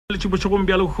Tshibotshogong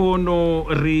bja lekgono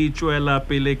re tšwela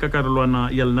pele ka karolwana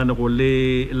ya lenanego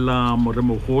le la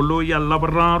moremogolo ya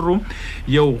laboraro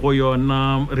yeo go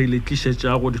yona re le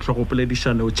tlišetša go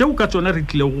ditlhogopoledišano tšeo ka tsona re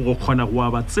tlile go kgona go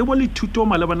aba tsebo le thuto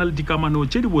malebana le dikamano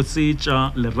tše di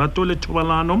bosetša lerato le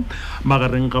thobalano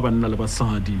magareng ga banna le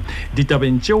basadi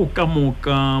ditabeng tšeo ka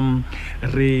moka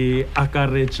re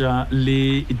akaretša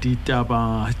le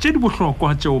ditaba tše di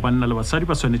bohlokwa tšeo banna le basadi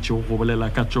ba swanetšego go bolela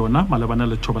ka tšona malebana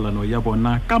le thobalano ya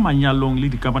bona ka manyalong le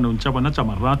dikamanong tša bona tša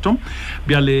marato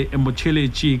bjale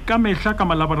motšheletši ka mehla ka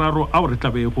malaboraro ao re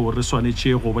tlabego re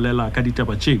swanetše go bolela ka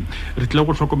ditaba tše re tlile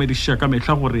go hlokomediša ka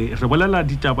mehla gore re bolela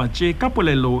ditaba tše ka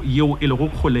polelo yeo e lego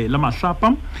kgole le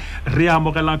mahlapa re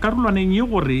amogela karolwaneng ye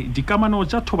gore dikamano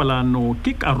tša thobalano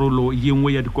ke karolo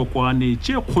yengwe ya dikokwane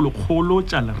tše kgolokgolo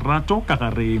tša lerato ka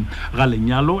gare ga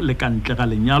lenyalo le ka ntle ga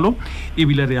lenyalo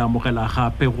ebile re amogela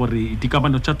gape gore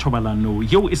dikamano tša thobalano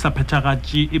yeo e sa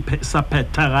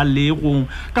galego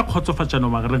ka kgotsofatšano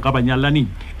magareng ga banyalani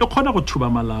e kgona go thuba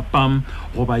malapa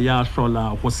goba ya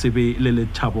hlola go sebe le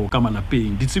lethabo ka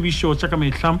malapeng ditsebišo tša ka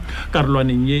mehla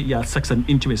karolwaneng ye ya sex and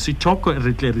intimacy talk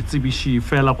re tle re tsebiši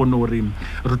fela go nore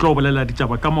re tlo bolela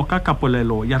ditaba ka moka ka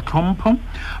polelo ya tlhompho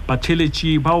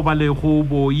batheletši bao ba lego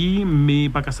boi mme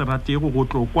ba ka se ratego go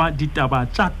tlokwa ditaba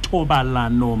tša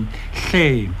thobalano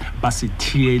hle ba se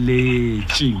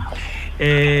theeletše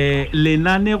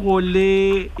lenanego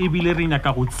le ebile re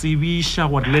nyaka go tsebiša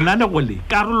gore lenanego le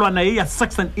karolwana ye ya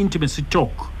sex and intimacy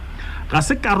talk ga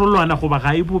se karolwana goba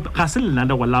ga se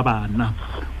lenanego la bana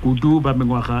kudu ba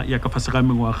mengwaga ya ka fase ga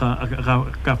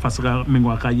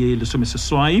mengwaga ye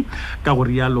lesomeseswai ka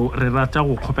gore yalo re rata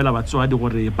go kgopela batswadi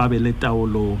gore ba be le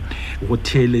taolo go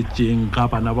theeletšeng ga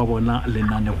bana ba bona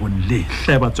lenanegong le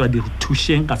hle batswadi re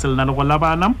thušeng ka se lenanego la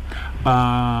bana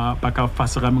ba ka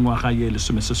fase ga mengwaga ye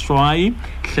lesomeseswai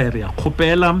hle re ya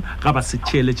kgopela ga ba se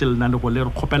theeletše lenanego le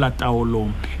re kgopela taolo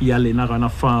ya lena gana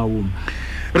fao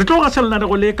re tlo ga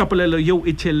lenanego le ka polelo yeo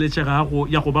e theeletšegago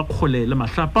ya go ba kgole le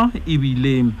mahlapa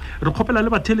ebile re kgopela le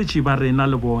batheletši ba rena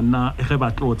le bona ge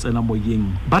ba tlo tsena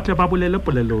moyeng ba tle ba bolele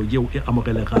polelo yeo e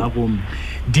amogelegago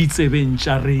ditsebeng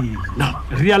tša rena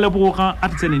re a leboga a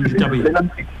re tseneng ditabeng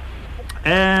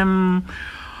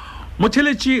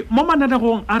motheletši mo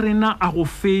mananegong a rena a go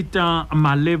feta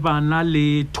malebana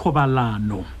le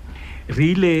thobalano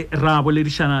re ile ra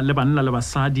boledišana le banna le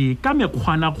basadi ka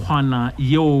mekgwana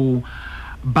yeo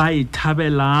ba e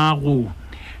thabelago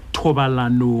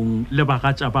thobalanong le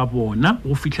bagatša ba bona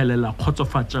go fitlhelela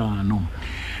kgotsofatšano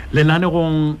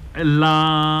lenanegong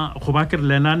la go ba ke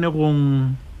lenanegong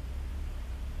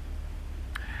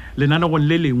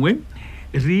le lengwe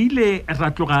re ile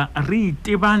ra tloga re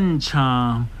itebantšha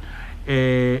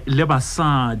le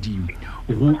basadi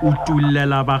go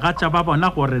utulela bagatša ba bona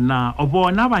gore na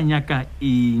bona ba nyaka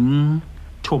eng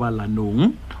thobalanong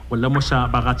go lemoša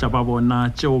bagatša ba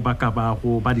bona tšeo ba ka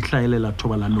bago ba di hlaelela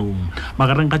thobalanong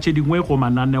magareng ga tše dingwe go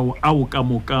mananeo ao ka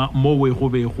moka mowe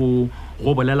go be go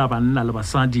bolela banna le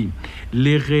basadi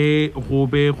le ge go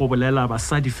be go bolela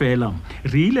basadi fela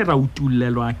re ile ra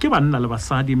utulelwa ke banna le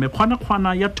basadi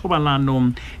mekgwana ya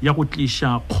thobalano ya go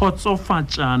tliša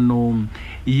kgotsofatšano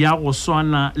ya go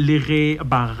swana le ge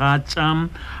bagatša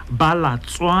ba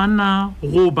latswana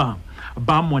goba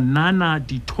ba monana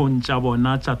dithong tša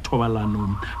bona tša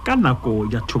thobalano ka nako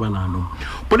ya thobalano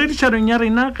poledišanong ya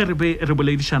rena ge re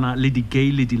boledišana le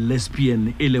di-gay le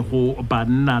di-lesbian e lego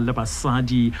banna le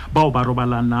basadi bao ba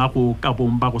robalanago ka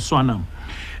bong ba go swana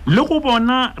le go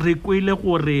bona re kwele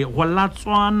gore go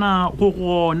latswana go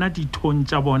gona dithong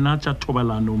tša bona tša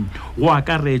thobalano go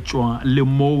akaretšwa le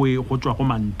mowe go tšwa go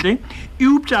mantle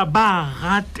eupša ba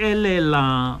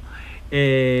gatelela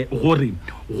gore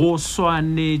go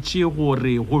swanetše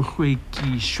gore go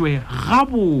hlwekišwe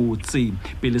gabotse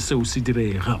pele seo se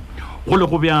direga go le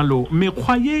go bjalo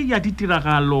mekgwa ye ya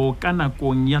ditiragalo ka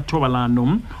nakong ya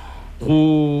thobalano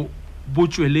go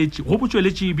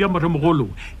botšweletši bja moremogolo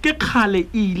ke kgale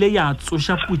ile ya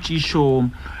tsoša potšišo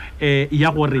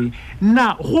ya gore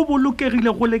na go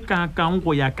bolokegile go le kakang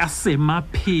go ya ka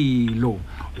semaphelo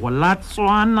go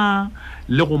latswana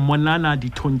le go monana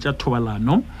dithong tša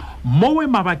thobalano mowe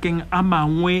mabakeng a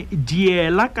mangwe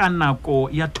diela ka nako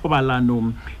ya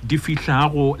thobalano di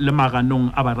fihlago le maganong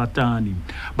a baratani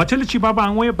batheletši ba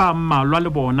bangwe ba mmalwa le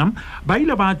bona ba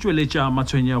ile ba tšweletša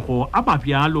matshwenyego a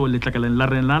mabjalo letlakaleng la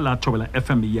rena la Thobela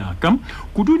FM yaka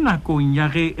kudu nakong ya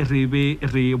ge re be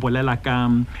re bolela ka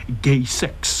gay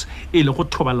sex e le go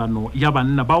thobalano ya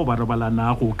banna bao ba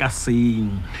robalanago ka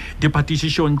seng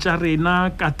diphatišišong tša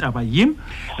rena ka taba ye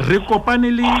re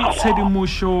kopane le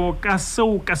tshedimošo ka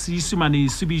seo ka seisemane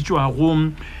se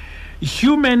bitšwago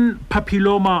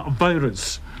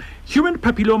humanpapilomavirus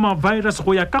humanpapilomavirus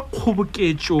go ya ka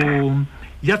kgoboketšo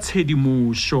ya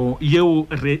tshedimošo yeo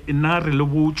rena re le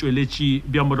botsweletši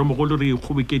bja moromogolo re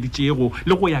kgobokeditšego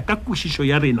le go ya ka kwešišo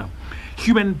ya rena.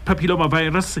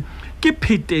 Humanpapilomavirus ke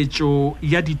phetetšo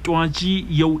ya ditwatši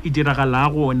yeo e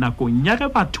diragalago nakong ya ge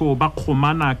batho ba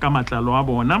kgomana ka matlalo a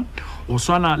bona, go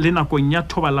swana le nakong ya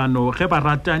thobalano ge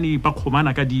baratani ba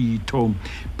kgomana ka ditho.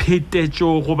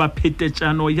 Phetetšo goba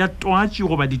phetetšano ya twatši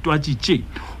goba ditwatši tše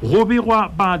go begwa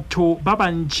batho ba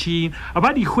bantši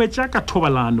ba di hwetša ka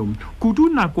thobalano kudu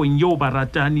nakong yeo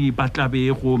baratani ba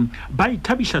tlabego ba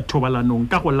ithabiša thobalanong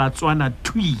ka go latswana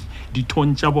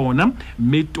dithong tša bona,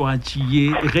 mme twatši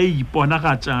ye ge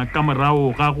iponagatša ka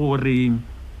morago ga gore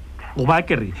goba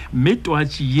kere mme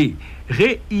twatši ye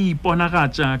ge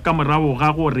iponagatša ka morago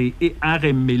ga gore e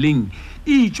age mmeleng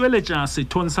e itšweletša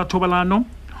sethong sa thobalano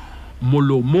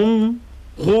molomong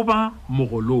goba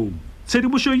mogolong.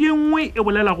 Tshedimošo ye nngwe e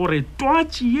bolela gore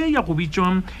twatši ye ya go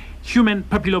bitšwa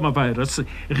humanpapilomavirus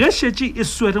ge šetše e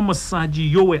swere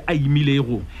mosadi yowe a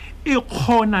imilego e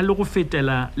kgona le go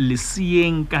fetela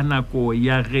leseeng ka nako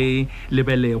ya ge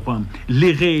lebelegwa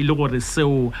le ge le gore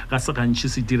seo ga se gantši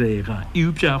se direga.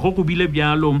 Eupša go go bile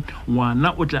bjalo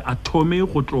ngwana o tla a thome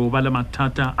go tlo ba le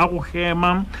mathata a go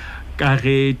hema ka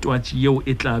ge twatši yeo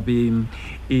e tlabe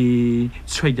e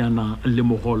tshwenyana le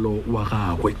mogolo wa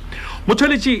gagwe.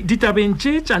 Motholetši ditabeng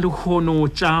tše tša lehono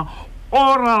tša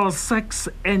oral sex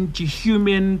and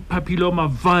human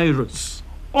papillomavirus.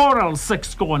 Oral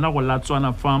sex ke gona go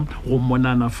latswana fa go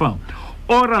monana fa.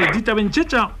 Oral ditabeng tše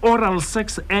tša oral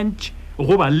sex and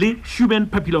goba le human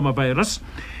papillomavirus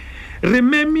re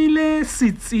memile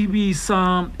setsebi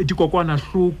sa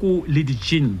dikokwanahloko le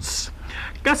di-genes.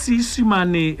 Ka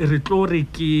Seesimane re tlo re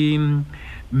ke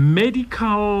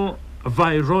medical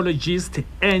virologist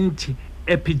and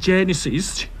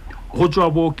epigeneticist go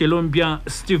tšwa bookelong bja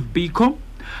Steve Biko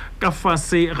ka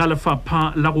fase ga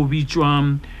lefapha la go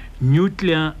bitšwa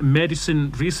Nuclear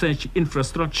Medicine Research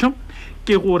Infrastructure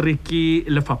ke gore ke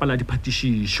lefapha la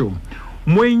diphatišišo.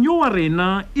 Moenyo wa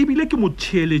rena ebile ke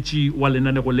motheeletši wa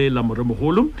Lenaneong le la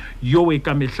moromogolo yo e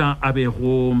ka mehla a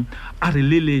bego a re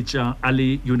leletša a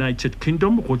le United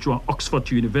Kingdom go tšwa Oxford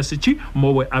University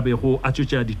mowe a bego a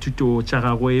tšwetša dithuto tša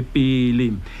gagwe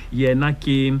pele. Yena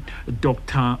ke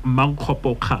Dr.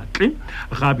 Mankgopo Kgatle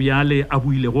ga bjale a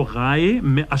builego gae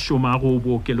mme a šomago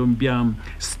bookelong bja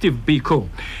Steve Biko.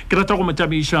 Ke rata go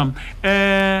motamiša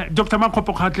Dr.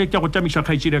 Mankgopo Kgatle ke go tamiša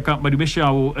kgaetšedi ka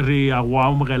madumešao re a go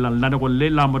amogela Lenaneong le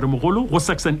la moromogolo go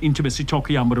Sex and Intimacy Talk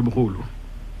ya moromogolo.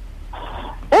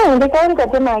 Le ka nka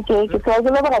tsena ke tla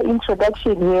go ba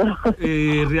introduction here.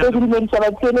 Re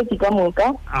ba theeleditše ka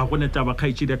moka. A go taba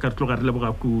kgaetšedi ka tloga re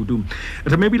leboga kudu.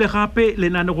 Re mebile gape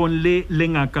Lenaneong le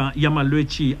lengaka ya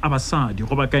malwetši a basadi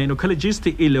goba gynecologist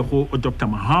e le go Dr.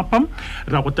 Mahapa.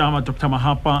 Ra go tama Dr.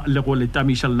 Mahapa le go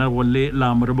letamiša Lenaneong le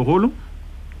la moromogolo.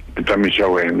 Letamiša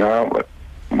wena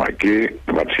make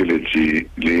batheeletši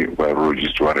le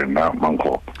virologist wa rena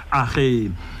Mankgopo.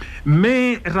 Age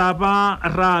me raba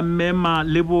ra mema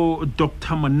le bo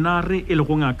Dr. Monare e le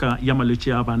go ngaka ya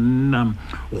malwetši a banna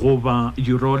goba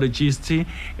urologist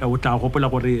o tla gopola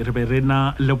gore re be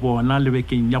rena le bona le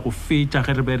bekeng ya go feta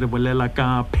ge re be re bolela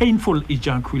ka painful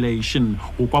ejaculation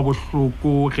go kwa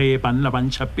bohloko ge banna ba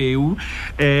ntšha peu.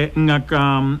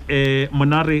 Ngaka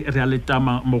Monare re a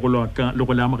letama mogolo wa ka le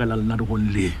go le amogela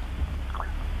Lenaneong le.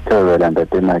 Thobalano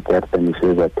Lerato ke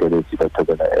artemise ba theeletši ba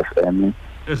Thobalano FM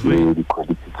le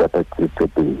dikhwaliti tša ka tse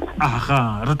pedi.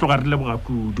 Aha re tloga re leboga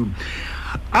kudu.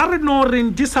 A re no re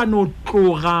di sa no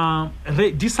tloga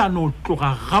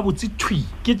gabotse thwi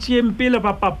ke tšeempele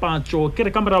ba papatšo ke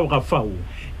re ka morago ga fao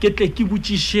ke tle ke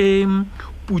botšiše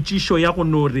potšišo ya go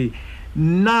no re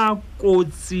na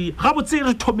kotsi gabotse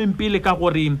re thomeng pele ka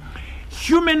gore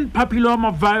human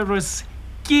papillomavirus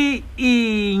ke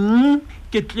eng.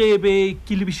 Ke tlebe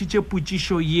ke lebišitše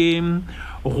potšišo ye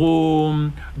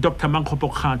go Dr. Mankgopo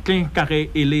Kgatle ka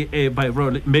ge e le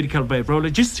medical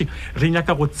virologist re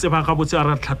nyaka go tseba gabotse a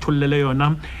re hlathollele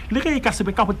yona le ge e ka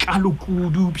sebe ka botlalo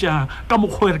kudu bja ka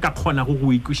mokgwa re ka kgona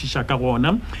go ikwešiša ka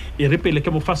gona e re pele ke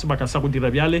mofa sebaka sa go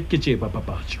dira bjale ke tseba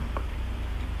papatšo.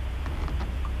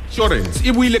 Insurance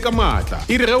e buile ka matla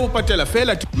e re ge o patela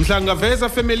fela Mhlangaveza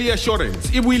Family Assurance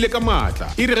e buile ka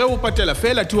matla e re ge o patela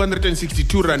fela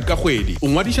 262 rand ka kgwedi o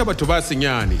ngwadiša batho ba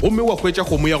senyane gomme wa hwetša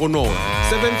kgomo ya go nona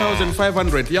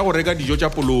 7500 ya go reka dijo tša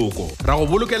poloko ra go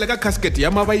bolokela ka casket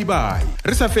ya mabaibai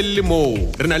re sa felele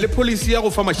moo re na le policy ya go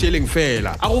fa mašeleng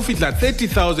fela a go fihla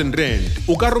 30,000 rand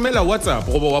o ka romela WhatsApp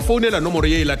goba wa founela nomoro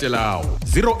ye e latelago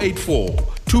 084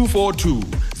 242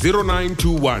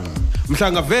 0921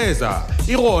 Mhlangaveza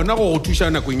e gona go thuša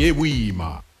nakong e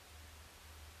boima.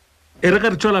 re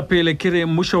re tswela pele ke re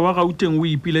mmušo wa Gauteng o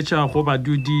ipiletša go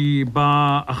badudi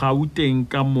ba Gauteng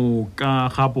ka moka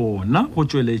ga bona go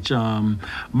tšweletša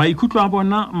maikutlo a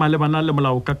bona malebana le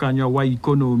molaokakanywa wa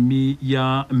ikonomi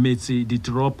ya metse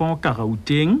ditoropo ka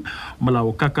Gauteng.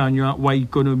 Molaokakanywa wa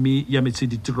ikonomi ya metse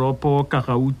ditoropo ka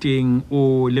Gauteng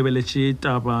o lebeletše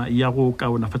taba ya go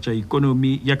kaonafatša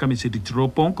ikonomi ya ka metse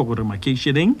ditoropo ko gore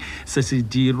makeišeneng se se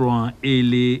dirwa e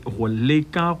le go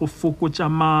leka go fokotša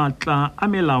maatla a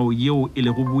melao yeo e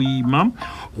le go boima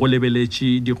go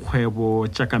lebeletše dikgwebo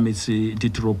tša ka metse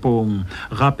ditoropong.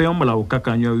 Gape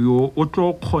molaokakanywa yo o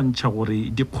tlo kgontšha gore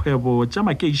dikgwebo tša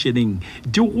makeišeneng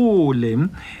di gole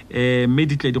mme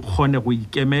di tle di kgone go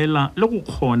ikemela le go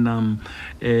kgona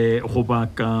go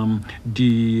baka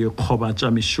dikgoba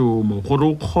tša mešomo. Gore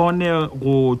o kgone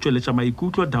go tšweletša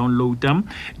maikutlo, downloada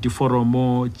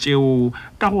diforomo tšeo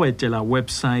ka go etela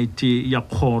website ya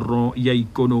kgoro ya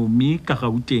ikonomi ka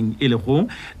Gauteng e le go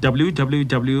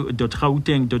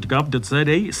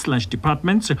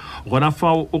www.gauteng.gov.za/departments. gona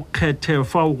fao o kgethe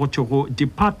fao go tšego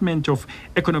Department of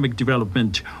Economic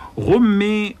Development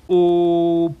gomme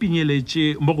o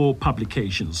pinyeletše mo go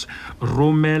publications.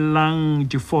 Romelang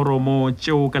diforomo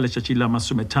tšeo ka letšatši la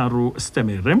 30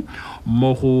 Setemere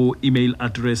mo go email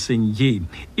addresseng ye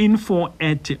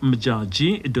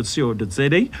info@mjaji.co.za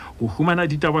go humana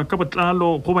ditaba ka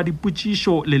botlalo go ba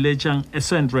dipotšišo le letšang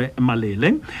Sandra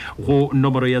Malele go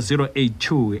nomoro ya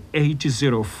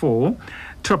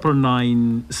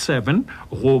 082-804-9997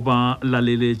 goba la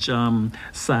leletša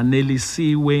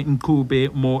Sanelisiwe Nkube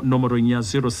mo nomorong ya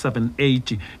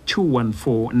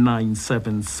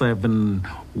 078-214-9771.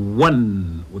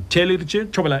 O theeleditše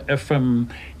Thobela FM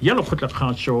ya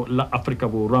lekgotlakgašo la Afrika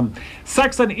Borwa.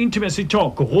 Sex and Intimacy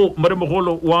Talk go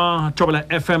moremogolo wa Thobela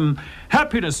FM.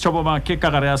 Happiness Thoboma ke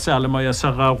ka gare ya sealemoya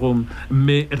sa gago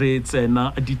mme re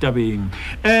tsena ditabeng.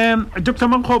 Dr.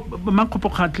 Mankgopo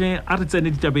Kgatle a re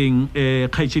tsene ditabeng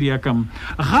kgaetšedi ya ka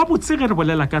ga botse ge re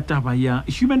bolela ka taba ya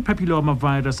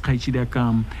humanpapilomavirus. Kgaetšedi ya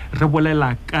ka re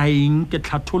bolela kaeng ke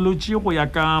tlhatholotše go ya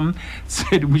ka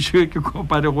tshedimošo ke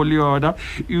kopane go le yona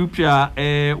upša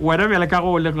wena bjale ka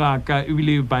go le ngaka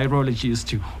ebile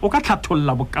virologist o ka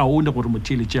tlhatholola bokaone gore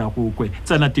motheeletše ya go kwe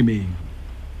tsena temeng.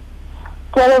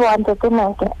 Ke le wanta ke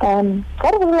nako ka re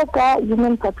bolela ka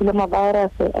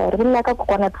humanpapilomavirus re bolela ka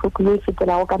kokwanahloko ye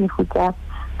fetelago ka mefuta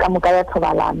ka moka ya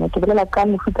thobalano. Ke bolela ka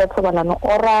mefuta ya thobalano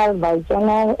oral,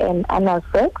 vaginal and anal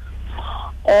sex.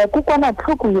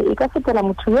 Kokwanahloko ye e ka fetela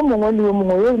motho yo mongwe le yo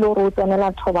mongwe yo e le gore o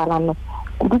tsenela thobalano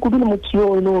kudu le motho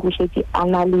yo e le gore o šetse a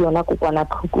na le yona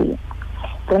kokwanahloko ye.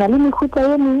 Re na le mefuta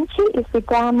ye mentši e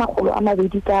feta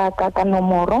 200 ka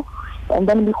nomoro, and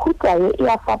then mefuta ye e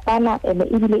a fapana ene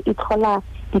ebile e tlhola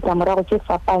ditlamorago tše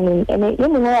fapaneng ene ye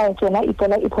mengwe ya tsona e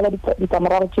tlhola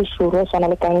ditlamorago tše šoro e tshwana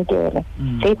le kankere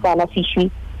ge e sa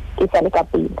alafišwe e sa le ka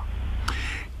pele.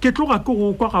 Ke tloga ke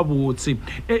go kwa gabotse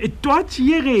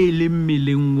twatši ye ge e le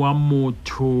mmeleng wa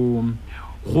motho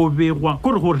go begwa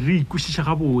gore gore re ikwešiša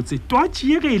gabotse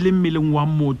twatši ye ge e le mmeleng wa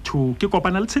motho ke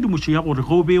kopana le tshedimošo ya gore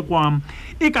go begwa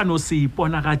e ka no se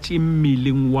iponagatše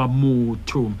mmeleng wa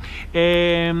motho.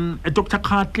 Dr.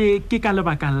 Kgatle ke ka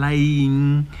lebaka la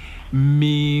eng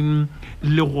mme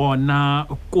le gona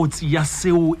kotsi ya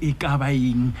seo e ka ba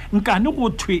eng nkane go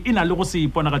thwe e na le go se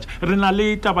iponagatše. Re na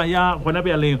le taba ya gona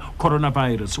bjale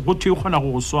coronavirus go thwe e kgona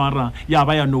go swara ya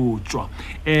ba ya no tšwa.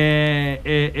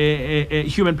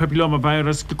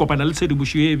 Humanpapilomavirus ke kopana le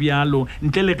tshedimošo e bjalo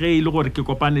ntle le ge e le gore ke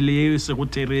kopane le se go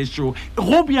therešo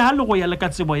go bjalo go ya le ka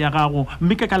tsebo ya gago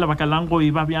mme ke ka lebaka lang go e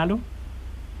ba bjalo.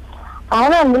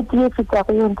 Ahora le tie feta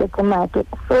go yonke temate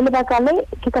so lebaka le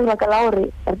ke ka lebaka la gore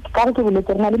ka re ke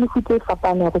boletse rena le mefuta e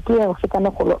fapane go ke go feta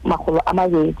magolo a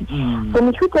mabedi. So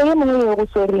mefuta ye mongwe yo go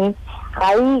soreng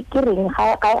ga e ke reng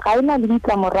ga ina le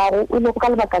ditlamorago o le go ka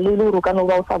lebaka le le go ka no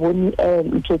ba o sa bone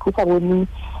o sa bone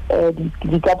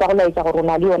di ka tsa go laetša gore o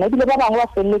na le yona ebile ba bangwe ba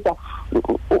feleletša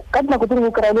ka dinako tse dingwe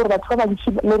o kry-a le gore batho ba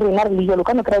bantši le rena re le jalo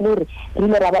ka no kry-a le gore re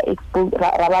ile ra ba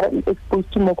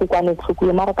exposed mo kokwanahloko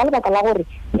ye mara ka lebaka la gore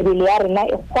mebele ya rena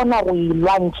e kgona go e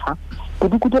lwantšha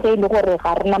kudu ge e le gore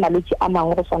ga rena malwetse a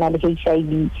mangwe go swana le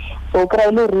HIV. So o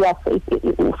kry-a le gore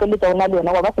o feleletša o na le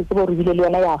yona wa ba setse bo rebile le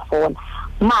yona ya fola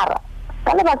mara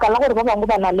ka lebaka la gore ba bangwe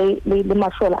ba na le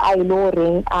mašole a e le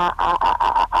goreng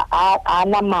a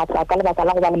na maatla ka lebaka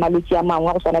la go ba le malwetse a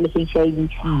mangwe go swana le HIV.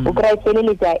 O kry-a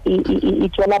feleletša e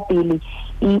tswela pele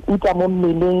e utla mo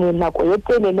mmeleng nako ye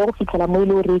telele go fitlhela mo e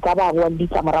le gore e ka ba boa le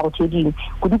ditlamorago tše dingwe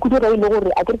kudu ge e le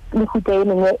gore a ke mefuta e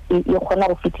mengwe e kgona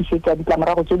go fetišetša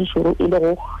ditlamorago tše dišoro e le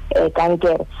go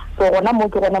kankere. So gona mo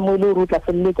ke gona mo e le gore o tla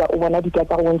feleletša o bona dika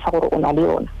tsa go bontšha gore o na le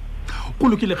yona. Go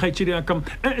lokile kgaetšedi ya ka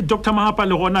Dr. Mahapa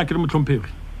le gona ke re motlhomphegi.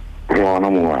 rona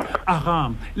mowa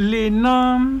aha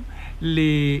lena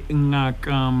le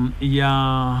ngaka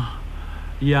ya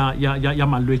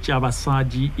malwetse a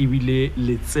basadi ebile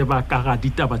le tseba ka ga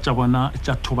ditaba tša bona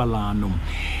tša thobalano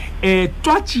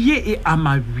twatši ye e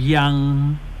ama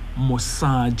bjang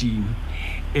mosadi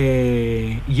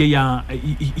ye ya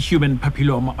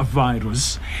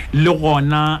humanpapilomavirus le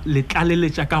gona le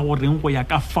tlaleletša ka goreng go ya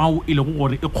ka fao e le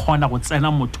gore e kgona go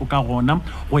tsena motho ka gona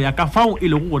go ya ka fao e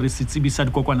le gore setsebi sa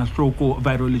dikokwanahloko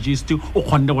virologist o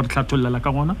kgonne gore tlhathollela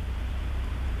ka gona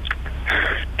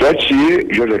twatši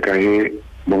jole ka ye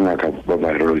mongaka ba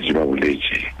virology ba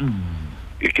boletše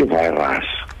ke virus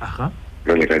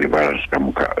jole ka di-virus ka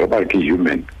moka e ba ke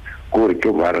human gore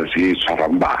ke virus e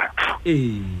tshwarang batho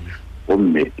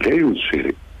gomme ge e o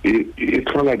tshwere e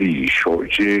tlhola dišo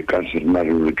tše ka serena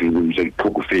re ke bisa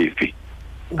ditlhokofefe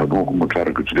ka moko motho a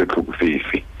re ke tsile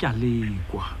tlhokofefe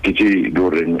ke tše di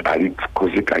goreng a di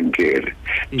kgose kankere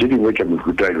tše dingwe tša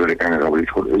mehuta e jole kanga ka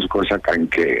boletse e se kosa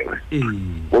kankere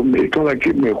gomme e tlhola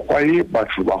ke mekgwa e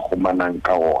batho ba gomanang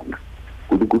ka gona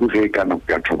kudu ge e ka nako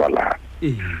ya thobalano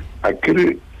a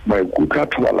kere maikutlo a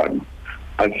thobalano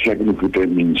a tšea ke mehuta e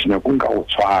mentši nakong ka go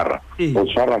tshwara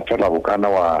fela go kana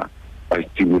wa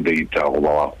stimulator goba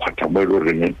wa kgwatha mo e le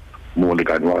goreng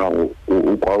molekane wa gago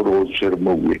o kwa ore o tshwere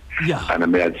mowe a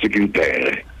name a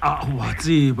tsekiritere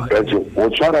o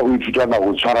tshwara o ithutana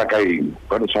go tshwara ka eng o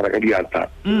kane tshwara ka diata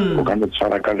o kane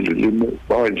tshwara ka leleme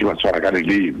ba bantši ba tshwara ka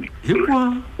leleme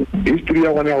history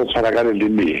ya gona ya go tshwara ka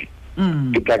leleme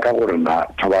ke tla ka gore na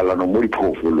thobalano mo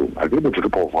diphoofolong a ke motho ke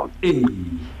phoofolo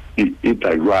e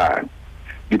tla jwang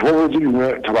diphoofolo tse dingwe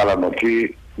thobalano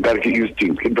ke nkare ke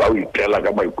instinct ke ntho a o itlela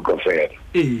ka maikutlo fela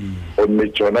gomme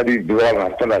tsona di dirana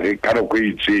fela ge ka nako e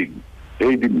itseng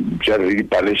ge dijare re di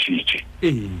palešitše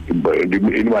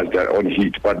on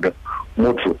heat but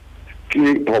motho ke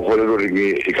phoofolo e le goreng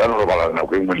e ka no robala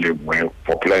nako e nngwe le nngwe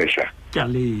for pleasure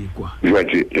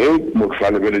jwate ge motho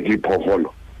a lebeletse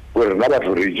phoofolo gore rena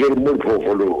batho re jere mo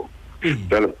diphoofolo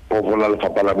jale phoofolo a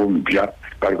lefapa la bompša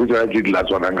kare ke tsona tse di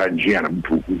latswanang ka ntšeana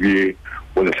mothuku ke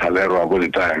o le salerwa go le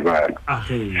taya jwale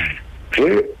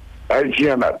ge a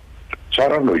tšeana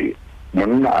tshwarano ye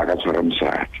monna a ka tshwara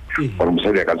mosadi gore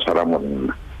mosadi a ka tshwara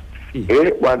monna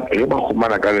ge ba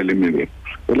kgomana ka lelemele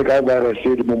e le ka virus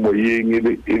e le mo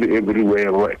moyeng e le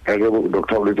everywhere ka ge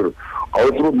doctor o letse ga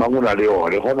o tsebo mang o na le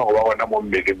yone e kgona go ba gona mo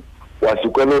mmeleng wa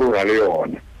sekwele gore o na le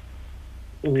yone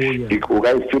o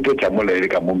ka e fetetša mola e le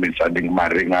ka mo mesading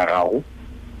mareng a gago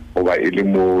goba e le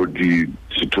mo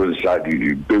sethong sa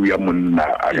peo ya monna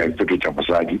a ka e fetotša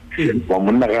mosadi wa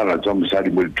monna ge a latswa mosadi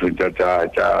mo dithong tša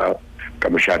ka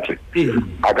mošate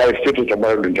a ka e fetotša mo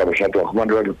elong tša mošate wa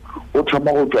khumana jale o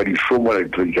thoma go tswa dišo mola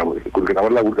dithong tša gore ke na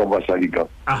bolela kudu ka basadi ka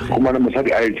khumana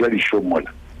mosadi a e tswa dišo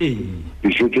mola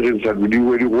dišo tše ge disadi di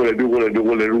gole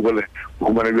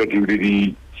khumana bja tebile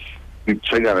di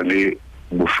tshwenyana le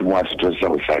mošomo wa sethong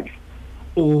sa bosadi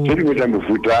tse dingwe tša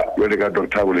mefuta jale ka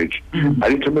doctor boletse a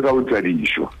di thome ka go tswa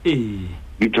dišo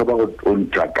di thoma go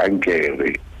ontšwa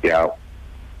kankere ya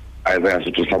either ya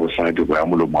setho sa bosadi go ya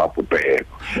molomo wa popego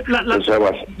la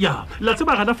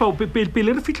tseba gana fao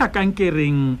pele re fitlha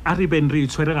kankereng a re ben re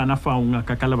itshwere gana fao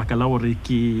ngaka ka lebaka la gore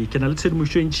ke na le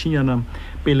tshedimošo e ntšhinyana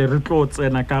pele re tlo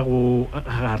tsena ka go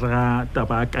gare ga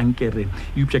taba ya kankere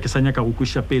eupša ke sa nyaka go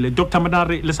kweša pele dr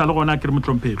manare le sa le gona ke re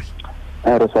motlhomphegi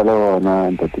re sa le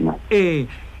gona ntatima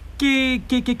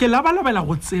ke labalabela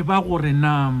go tseba gore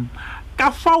na ka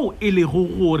fao e le go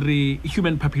gore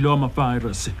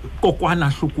humanpapilomavirus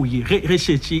kokwanahloko ye ge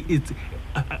šetše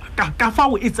ka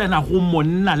fao e tsena go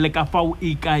monna le ka fao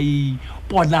e ka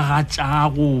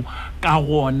iponagatšago ka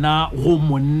gona go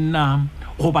monna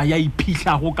goba ya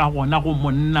iphihlago ka gona go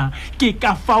monna ke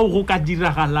ka fao go ka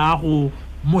diragalago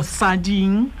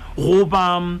mosading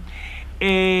goba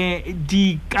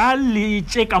di ka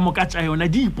letše ka moka tša yona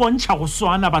di ipontšha go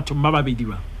swana bathong ba babedi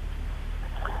ba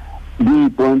di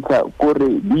ipontšha kore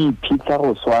di iphitlha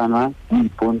go swana di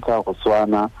ipontšha go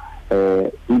swana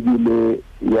ebile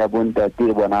ya bontate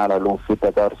e bonagala le go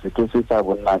feta ka gore seke se sa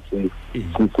bonna se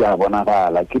a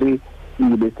bonagala kere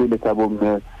ebile se le sa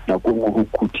bomme nako ngwe go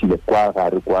khuthile kwa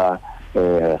gare kwa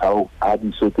ga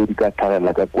diso tse di ka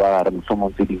tlhagelela ka kwa gare mohlomong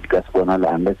tse dingwe di ka se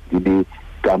bonala unless di le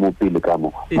ka mo pele ka mo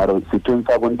mara sethong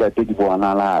sa bontate di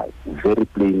bonala very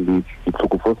plainly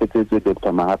ditlhokofose tse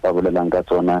Dr. Mahata bolelang ka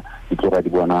tsona di tloga di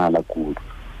bonala kudu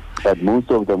but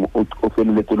most of them o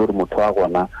feleletse le gore motho wa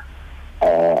gona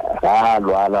ga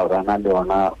lwala rana le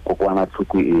yona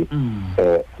kokwanahloko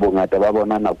bongata ba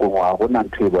bona nako ngwa go na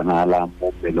ntho e bonala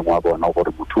mo mmeleng wa bona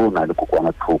gore motho o na le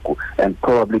kokwanahloko, and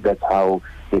probably that's how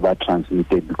they were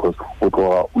transmitted, because o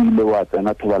tloga o ile wa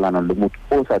tsena thobalano le motho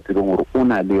o sa tsebeng gore o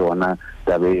na le yona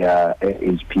tabe ya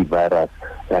HP virus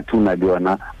ya tuna le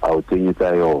yona a o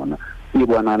tsenyetsa yona. E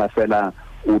bonala fela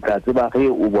o tla tseba ge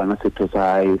o bona setho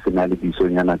sa hae se na le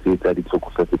disonyana tse tsa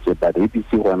ditlhokofetse tse bad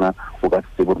ebisi gona o ka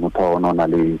se gore motho wa ona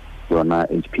le yona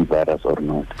HP virus or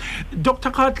not.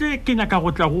 Dr. Katle, ke nyaka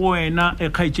go tla go wena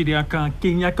kgaitsedi yaka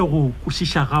ke nyaka go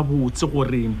kwešiša gabotse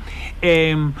gore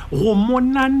go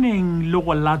monaneng le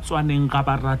go latswaneng ga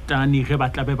baratani ge ba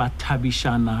tla be ba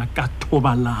thabišana ka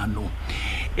thobalano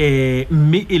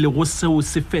mme e le go seo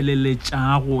se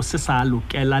feleletšago se sa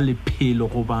lokela lephelo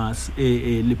goba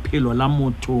lephelo la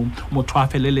motho a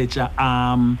feleletša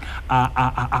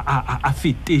a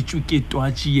fetetšwe ke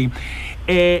twatši ye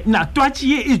na twatši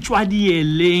ye e tšwa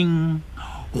dieleng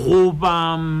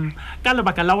goba ka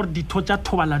lebaka la gore ditho tša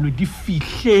thobalano di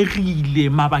fihlegile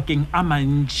mabakeng a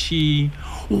mantši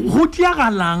go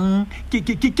diagalang ke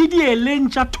dieleng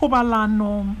tša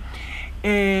thobalano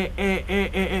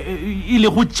ile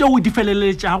go tšeo di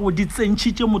feleletšago di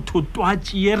tsentšhitše motho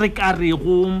twatši ye re ka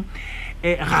rego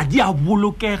ga di a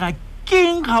bolokega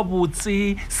keng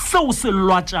gabotse seo se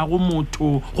lwatšago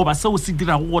motho goba seo se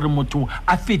dirago gore motho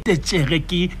a fetetšege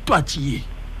ke twatši ye.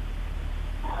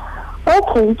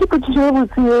 Okay, ke potšišo e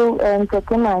botse eo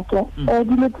ntakenake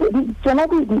tsona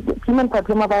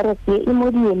humanpapilomavirus e mo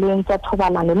dieleng tša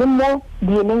thobalano le mo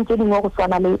dieleng tše dingwe go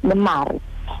swana le mare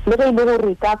le ge ile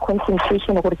gore ka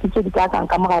concentration gore ke tše di ka kang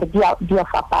ka mogare di a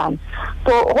fapana.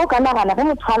 So go ka nagana ge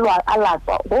motho a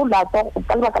latswa go latswa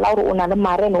ka lebaka la gore o na le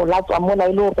mare ene o latswa mola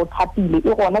ile gore go thapile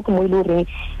e gona ke mo ile gore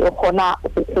e kgona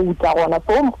go utla gona.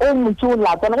 So o motho o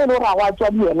latswa le ge ile gore a go a tswa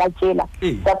diela tšela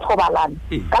tša thobalano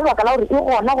ka lebaka la gore e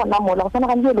gona mola go tswana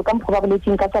ga dielo ka mokgwa ba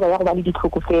boletseng ka tsela ya go ba le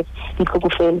ditlhokofele e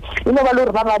no ba le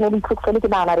gore ba ba ne le ditlhokofele ke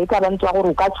nagana re ka bantwa gore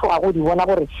o ka tshoga go di bona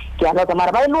gore ke a latswa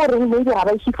mara ba ile gore maybe ga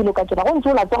ba išitlhile ka tsela go ntse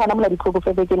o latswa gona mola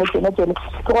ditlhokofele tsene ke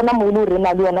gona mo ile gore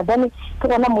na le yona then ke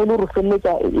gona mo ile gore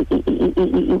feleletša o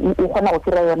kgona go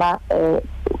tsira yona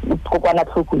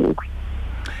kokwanahloko eo.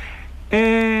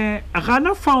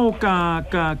 Gana fao ka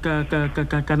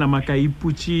nama ka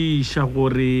ipotšiša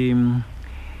gore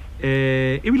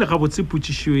ebile gabotse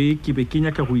potšišo e ke be ke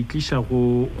nyaka go itliša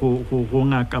go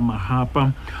ngaka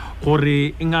mahapa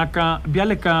gore ngaka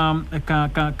bjale ka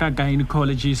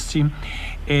gynecologist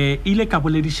ile ka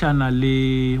boledišana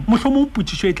le mohlomong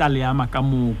potšišo e tla le ama ka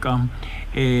moka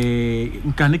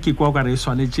nkane ke kwa o ka re e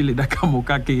swanetše le da ka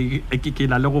moka ke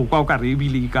na le go kwa o ka re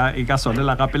ebile e ka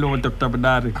swanela gape le go Dr.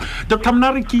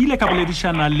 Mnari ke ile ka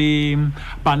boledišana le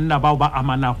banna bao ba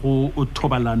amanago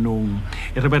thobalanong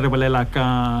re be re bolela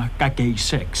ka gay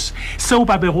sex seo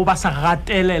ba bego ba sa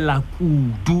gatelela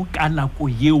kudu ka nako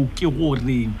yeo ke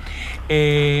gore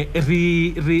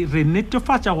re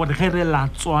netefatša gore ge re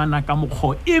latswana ka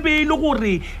mokgwa e be le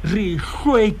gore re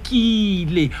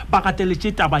hlwekile ba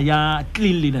gateletše taba ya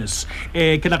cleanliness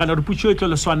ke nagana re putšo e tlo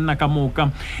le swanna ka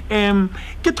moka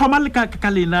ke thoma le ka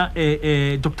lena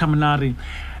Dr. Mnari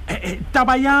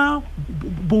taba ya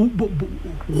go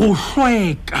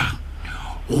hlweka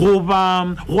goba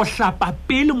go hlapa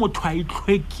pele motho a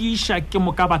itlhwekiša ke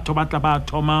moka batho ba tla ba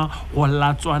thoma go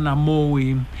latswana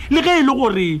mowe le ge e le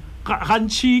gore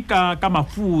gantši ka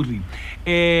mafuri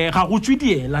ga go tswe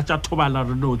diela tša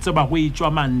thobalano tseba go e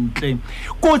tšwa mantle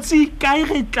kotsi kae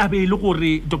ge tlabe e le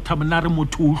gore Dr. Mnari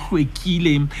motho o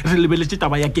hlwekile re lebeletše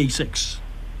taba ya gay sex.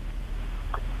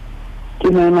 Ke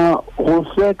nana go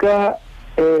hlweka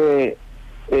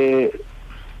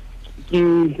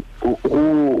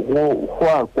go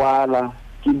a kwala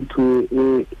ke ntho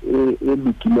e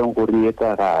lokileng gore e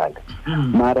etsagale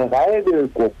mare ga e be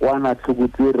kokwanahloko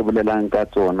tse re bolelang ka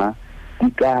tsona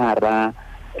di ka hara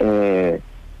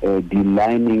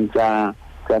di-lining tsa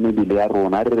mebele ya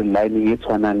rona re re lining e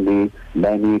tshwanang le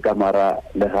lining ka mora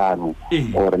legano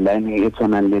or lining e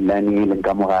tshwanang le lining e leng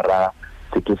ka mogara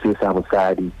setho se sa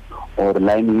bosadi or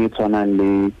lining e tshwanang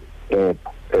le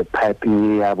pipe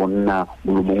ya bonna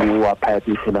molomong wa pipe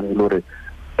e tshwanang le gore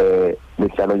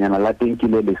letlalonyana la teng ke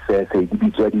le lesese di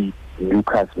bitswa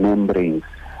di-mucous membranes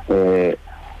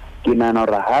ke nana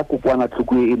gore ga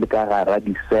kokwanahloko e le ka gara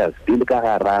di-cells e le ka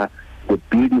gara the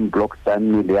building blocks tsa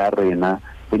mmele ya rena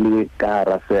e le ka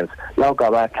gara cells la o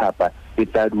ka ba tlhapa e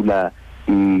tla dula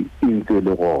e ntse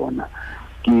le gona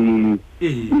ke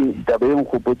taba e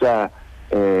nkgopotsa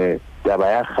taba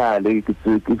ya gale ke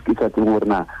sa tseng gore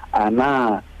na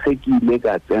ana ge ke ile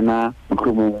ka tsena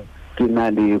mohlomong ke na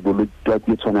le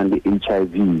bolwetse tshwanang le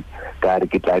HIV ka re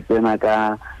ke tla tsena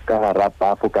ka ka gara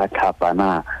pafo ka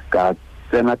tlhapana ka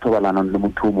tsena thobalano le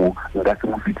motho mo nka se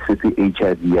mo fitisetse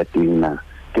HIV ya teng na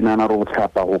ke nana re go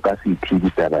tlhapa go ka se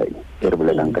thibisa ba e re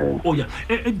bolelang ka o ya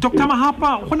Dr.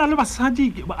 Mahapa go na le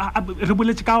basadi re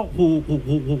boletse ka go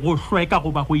hlweka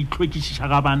go ba go itlhwekišiša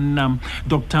ga banna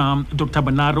Dr.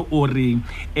 Bonare o re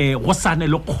go sane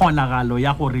le kgonagalo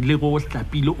ya gore le go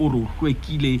hlapile o re o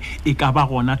hlwekile e ka ba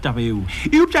gona taba eo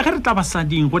e upša ge re tla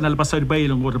basading go na le basadi ba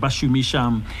e leng gore ba šomiša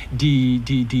di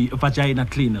vagina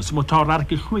cleaners motho a gore a re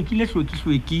ke hlwekile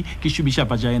ke šomiša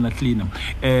vagina cleaner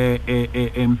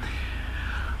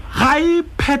ga e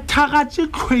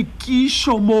phethagatše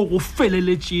tlhwekišo mo go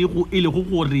feleletšego e le go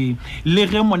gore le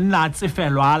ge monna a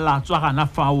tsefelo a latswa gana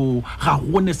fao ga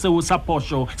gone seo sa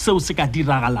pošo seo se ka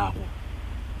diragalago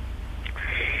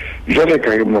jale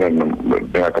ka ke morena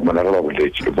ka monana ba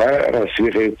boletše virus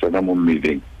ge e tsena mo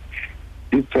mmeleng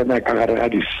e tsena ka gare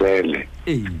ga disele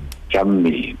tša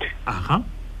mmele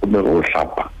gomme go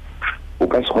hlapa o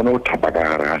ka se kgone go thapa ka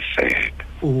gare ga sele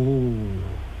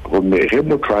gomme ge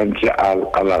motho a ntse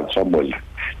a latswa mola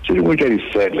tse dingwe tša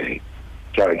disele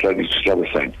tša dithusa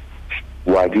bosadi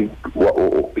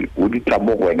o di tla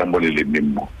mo go wena mo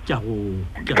lelemeng mo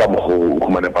ka mogo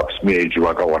humanpapilomavirus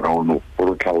wa ka gona ono o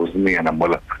re tlhago senyana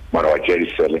mola mara wa tšea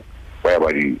disele wa ya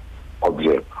ba di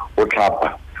observe o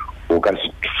tlhapa o ka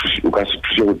se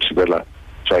thuse go thibela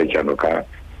tshwaetšano ka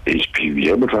HPV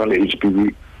ge motho a le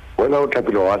HPV wena o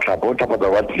tlhapile wa tlhapa o tlhapatsa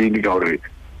wa clean ka gore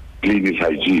clean is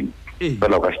hygiene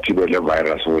fela o ka se thibele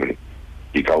virus gore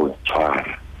e ka o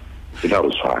tshwara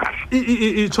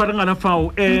e tshware ngana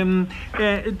fao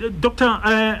Dr.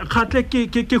 Kgatle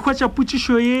ke hwetša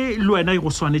potšišo ye le wena e go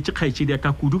swanetše kgaetšedi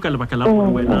ka kudu ka lebaka la gore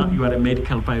wena you are a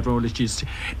medical virologist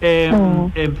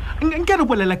nke re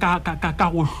bolela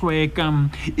ka go hlweka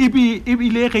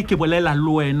ebile ge ke bolela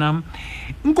le wena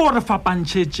nke gore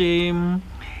fapantšhetše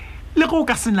le go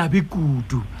ka se nabe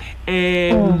kudu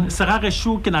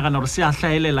segagešo ke nagana gore se a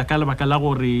hlaelela ka lebaka la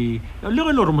gore le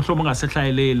ge le gore mohlomong a se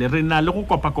hlaelele re na le go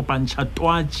kopakopantšha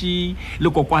twatši le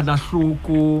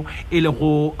kokwanahloko e le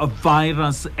go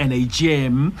virus and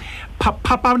agm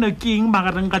phapano keng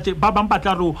magareng ga ba bang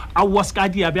batla re a wa ska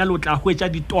dia bjalo tla hwetša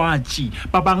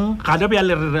ditwatši ba bang ga le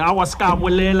bjale re a wa ska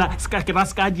bolela ska ke ra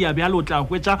ska dia bjalo tla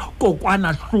hwetša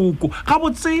kokwanahloko ga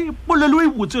botse bolelo e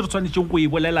botse re tshwanetšeng go e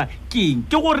bolela keng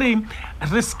ke gore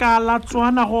re ska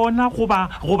latswana gona go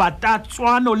ba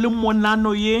tatswano le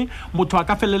monano ye motho a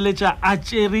ka feleletša a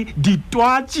tšere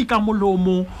ditwatši ka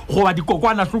molomo go ba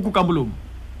dikokwanahloko ka molomo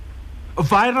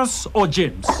virus or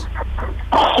germs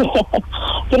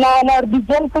ke nagana gore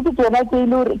di-germs ke tsona tse e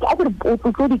le gore a kere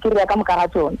o tlo di kry-a ka moka ga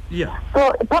tsone so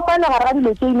phapano gare ga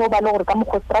dilo tse ino ba le gore ka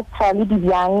mokgo structurally di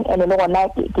bjang and le gona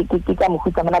ke ka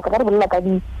mohuta monaka ge re bolela ka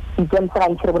di-germs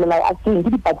gantši re bolela a keng ke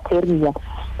di-bacteria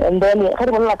and then ge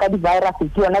re bolela ka di-virus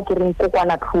ke yona ke reng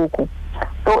kokwanahloko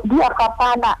so di a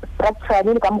fapana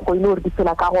structurally le ka mokgo e le gore di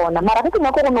phela ka gona mara ge ke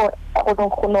nyako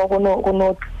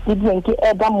gono ke dieng ke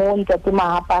eda mo ntate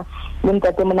Mahapa le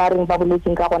ntate Monareng ba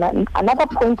boletseng ka gona another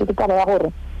point ke taba ya gore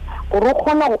gore o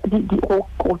kgona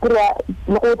go kry-a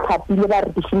le go tlhapile ba re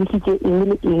di šomišitše eng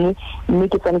le eng mme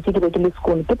ke tshwanetse ke be ke le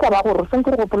sekone ke taba gore sentse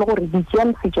re gopole gore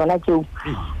di-germs tsona tšeo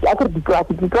ya kere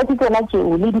ditwatši tsona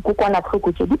tšeo le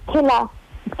dikokwanahloko tše di phela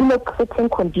in certain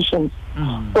conditions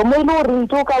so mo e le gore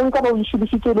ntse o ka o ka ba o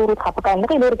išomišitše le gore tlhapa ka nne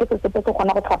ge e le gore ke sesepe se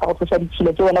kgona go tlhapa go tsoša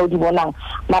ditšhile tše wena o di bonang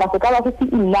mara se ka ba se se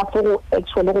enough go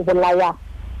actually go bolaya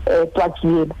twatši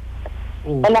ela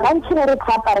and gantši re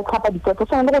tlhapa ditwatši o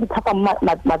tshwana le go di tlhapa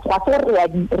matsogo a se gore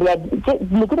dilo tse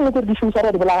dingwe tse re di šomiša re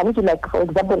a di bolaya gantši like for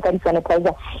example ka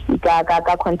di-sanitizer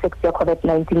ka context ya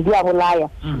COVID-19 di a bolaya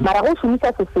mara go o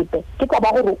šomiša sesepe ke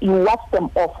taba gore you wash them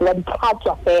off wa di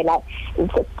tlhatswa fela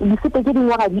disepe tse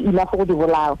dingwe ga di enough go di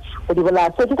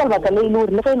bolaya so ke ka lebaka le e le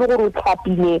gore le ge e le gore o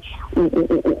tlhapile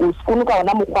o sekono ka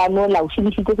ona mokgwano la o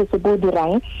šomišitše sesepe o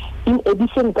dirang in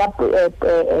addition ka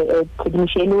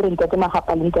tshedimošo e le gore ntate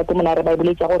Mahapa le ntate Monare ba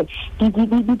boletša gore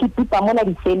di pipa mola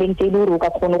diseleng tse e le gore o ka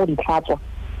kgone go di tlhatswa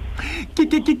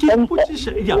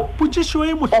potšišo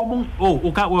e mohlomong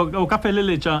o ka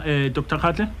feleletša Dr.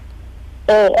 Kgatle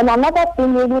and another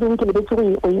thing e le goreng ke lebetse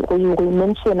go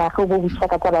mentiona ge bo botša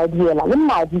ka taba ya diela le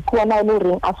madi ke ona e le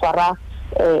goreng a swara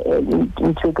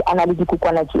a na le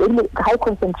dikokwana tše high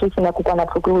concentration ya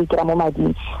kokwanahloko o e kry-a mo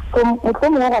mading so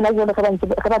mohlomongwe gona jale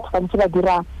ge batho bantši ba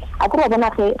dira a kere wa bona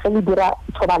ge le dira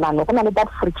thobalano go na le that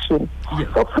friction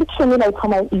so friction ela e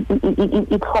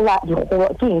tlhola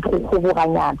ke eng go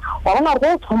goboganyana wa bona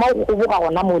gore go thoma go goboga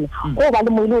gona mole go ba le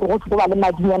mo e le gore go ba le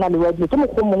madinyana le wa dilo ke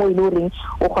mokgwa mongwe e le goreng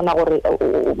o kgona gore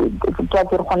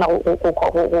twatsi re kgona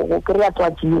go kry-a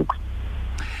twatsi eo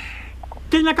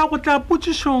ke nyaka go tla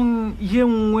potšišong ye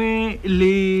nngwe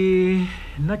le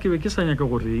nna ke be ke sa nyaka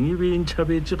gore e be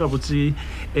ntšhabetse gabotse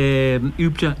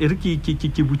eupša e re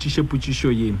ke botšiše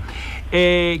potšišo ye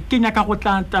ke nyaka go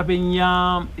tla tabeng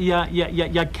ya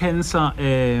cancer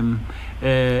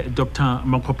Dr.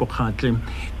 Makhopokgatle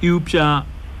eupša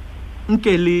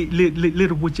nke le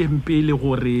re botšeng pele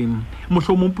gore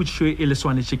mohlomong potšišo e le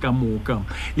swanetše ka moka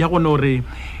ya gona gore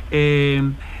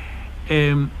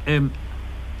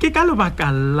ke ka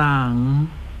lebaka lang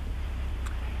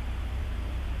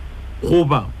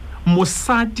goba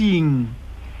mosading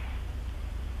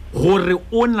gore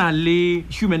o na le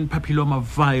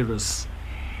humanpapilomavirus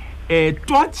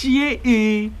twatši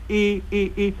ye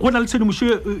go na le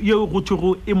tshedimošo ye go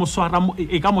thwego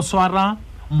e ka mo swara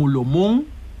molomong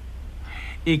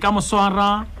e ka mo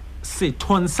swara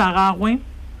sethong sa gagwe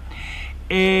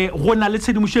go na le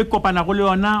tshedimošo e kopanago le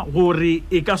yona gore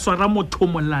e ka swara motho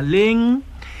molaleng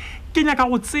ke nyaka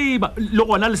go tseba le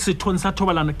gona le sethong sa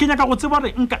thobalano ke nyaka go tseba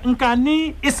gore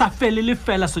nkane e sa fele le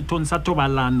fela sethong sa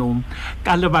thobalano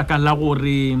ka lebaka la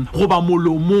gore goba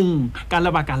molomong ka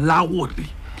lebaka la gore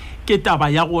ke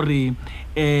taba ya gore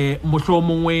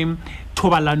mohlomongwe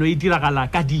thobalano e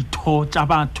diragala ka ditho tša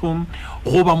batho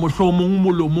goba mohlomong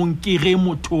molomong ke ge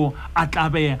motho a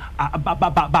tlabe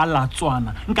ba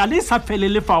latswana nka le sa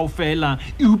fele le fao fela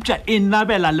eupša e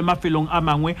nabela le mafelong a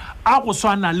mangwe a go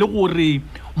swana le gore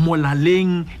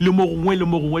molaleng le mo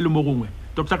gongwe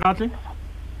Dr. Katle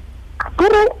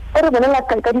kore re bolela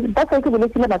ka ba tsa ke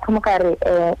boletsile batho mo ka re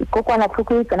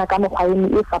kokwanahloko e tsena ka mekgwa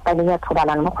e fapaneng ya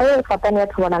thobalano mekgwa e fapaneng ya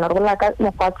thobalano re bolela ka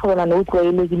mekgwa ya thobalano o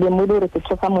tlwaelegile mo le re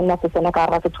setho sa monna se tsena ka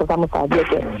ra setho sa mosadi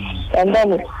and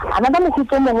then another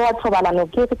mofuta mongwe wa thobalano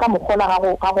ke ka mogola ga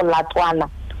go latswana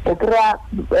o kry-a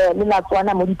le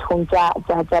latswana mo dithong tša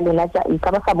lena tša e ka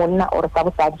ba sa monna or sa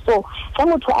bosadi so ge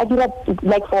motho a dira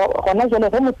like for gona jale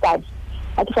ge mosadi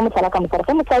a ke sa motlhala ka motsara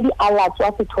ge mosadi a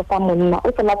latswa setho sa monna o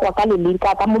se latswa ka leleng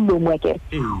ka molomo kere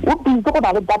o busy go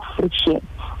ba le that friction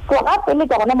so ga pele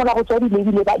ka gona mola go tswa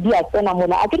dilebile di a tsena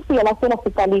mola a ke re seela sena se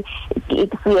ka le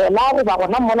seela go ba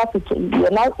gona mola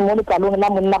yona mo letlalong la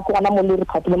monna go gona mo le re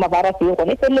phatile mavirus e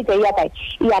gone feletse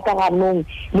e ya ka ganong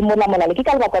le mola le ke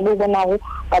ka lebaka le bonago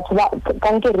batho ba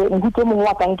kankere motho mongwe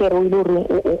wa kankere o ile gore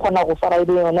o kgona go swara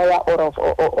ile yona ya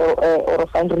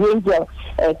oropharyngea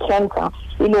cancer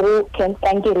ile go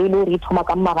kankere ile re thoma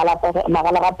ka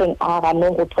magalagapeng a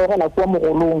ganong go thogela kwa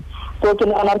mogolong so ke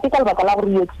nagana re ke ka lebaka la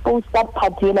gore you expose that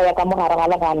part ela ya ka mogare ga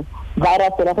legane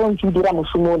virus ela go ntse dira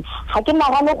mošomong ga ke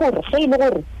nagane gore ge ile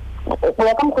gore go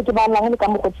ya ka mokgotsi ba lang le ka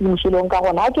mokgotsi mošelong ka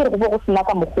gona a ke re go bo go sena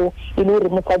ka mokgo e le gore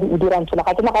mosadi o dira nthola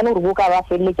ga ke nagane gore bo ka ba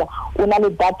feleletša o na le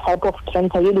that type of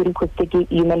cancer ye le requested ke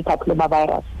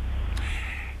humanpapilomavirus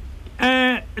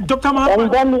Dr.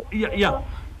 Mahama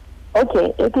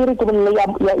okay e ke re ke bolle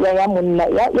ya monna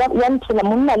ya nthola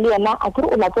monna le yena a ke re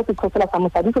o latswa sethotsela sa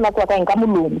mosadi se latswa ka eng ka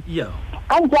molomo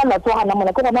ka ntse a latswa gana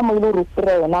mola ke gona mo ile re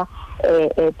kry yona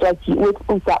twatši o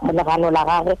expose monagano la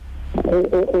gage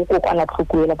go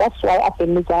kokwanahloko ela that's why a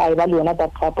feleletša a eba le yona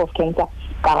that type of cancer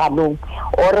ka ganong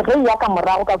or ge ya ka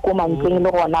morago ka ko mankeng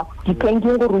le gona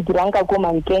depending gore o dirang ka ko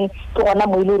mankeng ke gona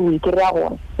mo ile re o ikry-a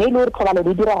gona ge ile gore thobalo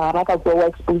le dira gana ka kua wa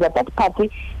exposure that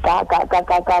party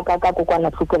ka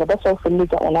kokwanahloko ela that's why o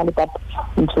feleletša ona le that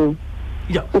ntho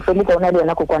o feleletša ona le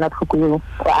yona kokwanahloko eo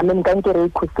I mean kankere e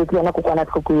costed le yona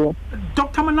kokwanahloko eo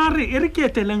Dr. Manare e re ke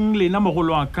eteleng lena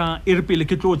mogolo wa ka e re pele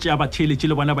ke tlo tšea batheeletše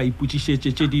le bona ba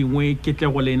ipotšišetše tše dingwe ke tle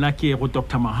go lena ke go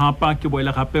Dr. Mahapa ke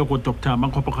boele gape go Dr.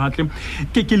 Makhopokgatle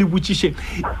ke le botšiše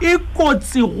e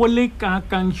kotsi go le ka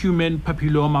kang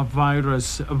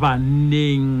humanpapilomavirus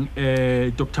banneng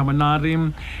Dr.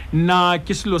 Manare na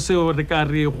ke selo seo re ka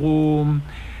re go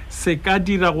se ka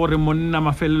dira gore monna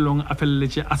mafelelong a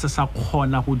feleletše a se sa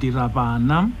kgona go dira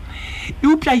bana e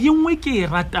upša yengwe ke e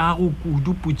rata go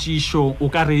kudu potšišo o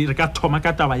ka re ka thoma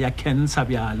ka taba ya cancer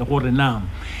bjale gore na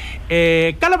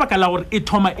ka lebaka la gore e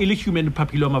thoma e le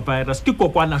humanpapilomavirus ke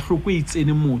kokwanahloko e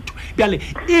tsene motho bjale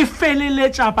e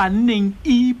feleletša banneng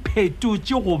e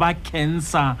phetotše go ba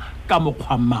cancer ka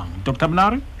mokgwa mang Dr.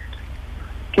 Mnare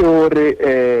ke gore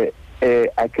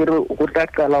a ke re go tla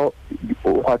qala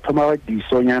go thoma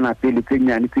disonyana pele tse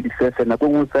nyane tse di sesena go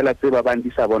ngwe fela tse ba bang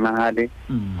di sa bonagale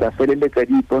tsa feleletsa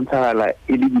di ipontshagala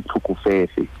e le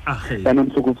ditlhokofefe kanong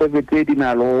tlhokofefe tse di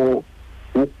na le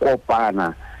go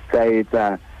kopana tsa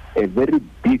etsa a very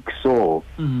big sore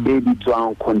e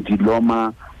bitswang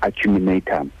condyloma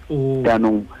acuminatum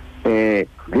kanong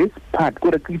this part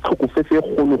kore ke tlhokofefe e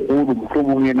kgolo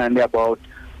mohlomong e nang le about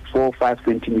 4-5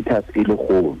 centimeters e le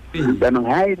golo kanong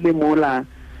ha e le mola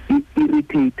e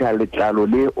irritate letlalo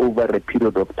le over a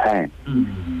period of time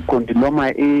condyloma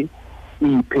e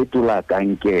phetola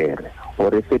kankere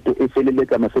gore e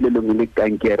feleletsa mafelelong le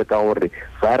kankere ka gore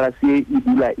virus e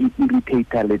dula e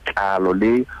irritator letlalo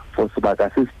le for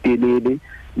sebaka se se telele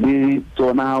le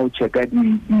tsona o checka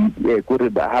gore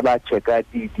ha ba checka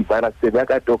di-virus ba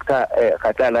ka doctor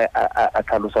ga tla a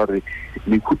tlhalosa gore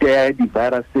mefuta ya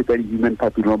di-virus tsa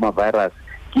humanpapilomavirus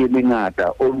ke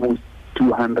ngata almost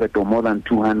 200 or more than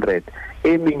 200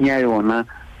 e meng ya yona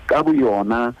ka bo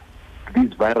yona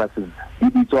these viruses di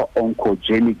bitswa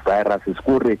oncogenic viruses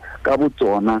gore ka bo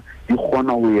tsona di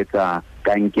kgona ho etsa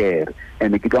kankere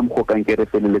and ke ka mokgwa kankere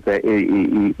feleletsa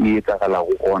e etsagala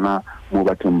go gona mo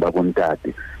bathong ba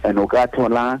bontate and o ka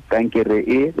thola kankere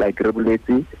like re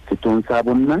boletse sethong sa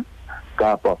bonna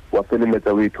kapa wa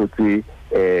feleletsa o ithotse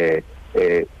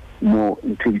mo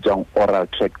ntshitsang oral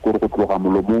tract gore go tloga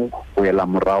molomong go ela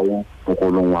morago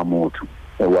mogolong wa motho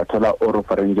wa thola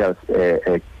oropharyngeal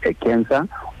cancer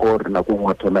or nako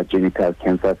wa thola genital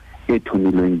cancer e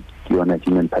thunilweng ke yona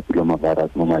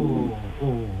humanpapilomavirus mo maleng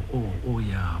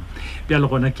ya bjalo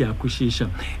gona ke a kwishisha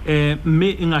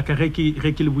mme ngaka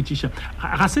ge ke le botsisha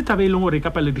ga se tabe ile gore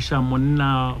ka palediša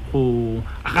monna go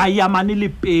ga yamane le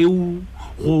peu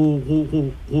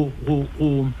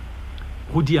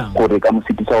go diang gore ka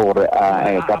mositisa gore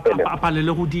ka pele a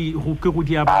palele go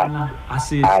di abana a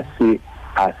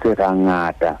se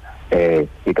rangata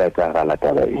e ka tsagala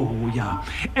taba e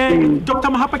Dr.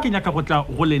 Mahapa ke nyaka go tla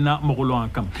go lena mogolo wa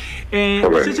ka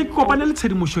se se kopane le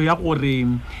tshedimošo ya gore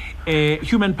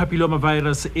human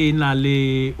papillomavirus e na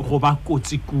le go ba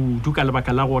kotsi kudu ka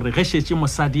lebaka la gore ge šetše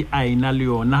mosadi a ena le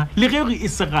yona le ge e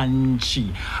se gantši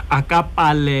a ka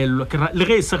palelwa le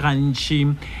ge e se gantši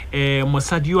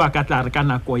mosadi yo a ka tla re ka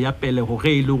nako ya pelego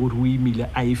ge e le gore o imile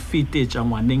a e fetetša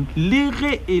ngwaneng le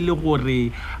ge e le gore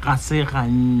ga se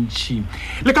gantši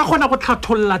le ka kgona go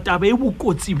tlhatholola taba e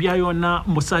bokotsi bja yona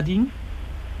mosading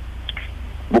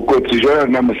bokotsi jwa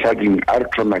yona mosading a re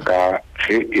thoma ka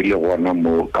ge e le gona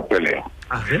mo kapelego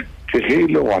ge e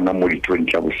le gona mo dithong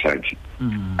tša bosadi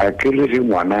a ke le ge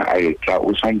ngwana a etla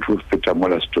o swantse o feta mo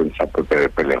setong sa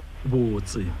pelego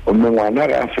gomme ngwana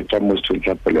ge a feta mo setong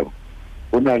sa pelego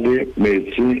o na le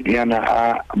metsi yana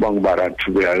a bangwe ba ra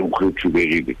thubegang go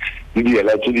thubegile le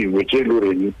diela tse dingwe tse e le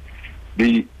goreng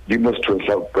di mo setong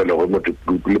sa pelego motho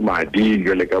le madi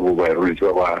jale ka bobaeroletse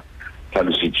ba ba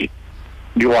tlhalositše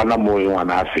di gona mo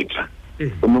ngwana a feta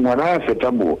ngwana a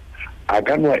feta mo a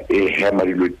ka nwa e hema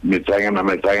dilo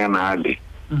metsanyana ale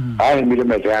a emile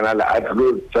metsanyana ale a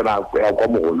tlo tsena ya kwa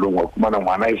mogolong wa kumana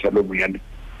ngwana e sale monyane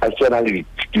a tsena le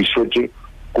disotse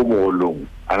ko mogolong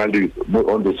ana le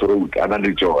on the throat ana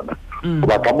le tsona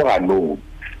ba ka mo ganong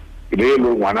le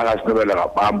lo ngwana ga se belega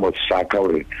ba mo saka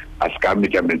gore a ska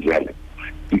metša metsi ale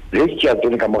le tša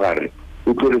tsene ka mogare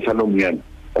o tlo le sale monyane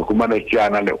a kumana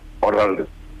tšana le oral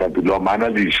papilomana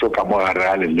le iso ka mogare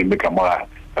a leleme ka mogare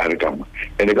a re ka mo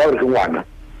ene ka gore ke ngwana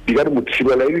di ka re mo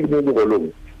thibela e le mo mogolong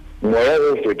moya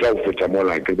o feta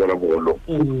mola ke bona mogolong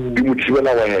di mo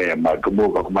thibela wa hema ke mo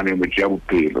ka kumane mo tšea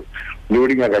bophelo le o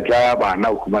dingaka tša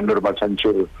bana o kumane gore ba tshwantse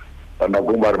gore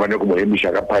nako ba re bane go mo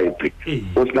emiša ka pipe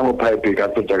o sena mo pipe ka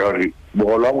feta ka gore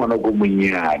mogolo wa ngwana ko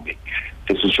monnyane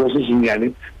sesho se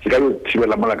senyane se ka go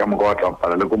thibela mola ka moka wa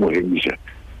tlampala le ko mo emiša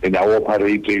ene a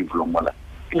operate iflo mola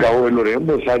ka go le re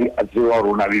mosadi a tsewa gore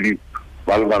o na le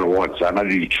di-vulval warts a na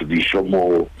le ditšhudišo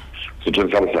mo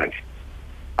sethong sa bosadi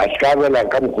a se ka bela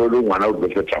ka bogolo ngwana o tlo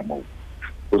feta moo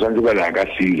o tshwanetse bela ka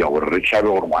sila gore re tšhabe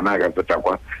gore ngwana a ka feta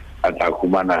kwa a tla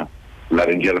humana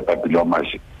laryngeal papillomas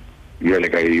jale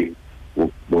ka e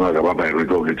bongaka ba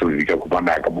baerwetse o letse di ka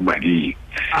humana ka mo mading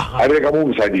a re ka mo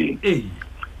mosading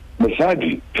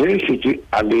mosadi ge setse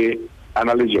a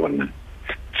na le jona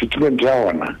treatment ya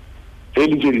ona e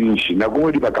le tse dintši nako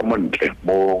ngwe di baka montle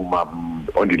mo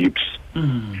on the lips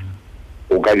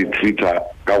o ka di treata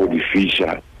ka go di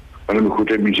fisha ona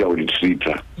mehuta mentši ya go di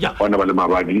treata ona ba le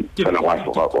mabadi fela wa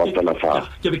fela fao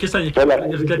ke be ke sa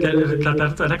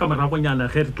tsena ka moragonyana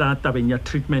ge re tla tabeng ya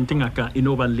treatment ngaka e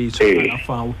no ba letso a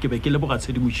fao ke be ke leboga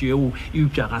tshedimošo eo e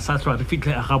upša ga sa tlhwa re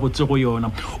fitlhe a gabotse go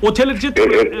yona o theeleditše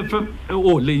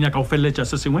le nyaka go feleletša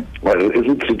se sengwe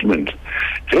e treatment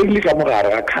ge e le ka mogare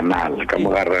ga canal ka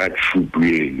mogare ga tšhupu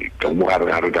ka mogare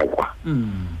ga re ka kwa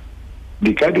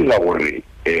di ka dira gore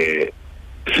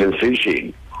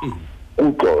sensation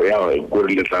kutlo ya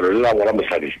gore letlalo le la bona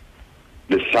mosadi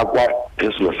le sakwa ge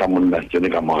selo sa monna tsene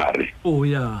ka mogare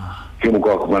ke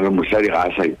mokwa wa khumana mosadi ga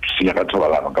a sa senya ka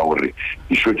thobalano ka gore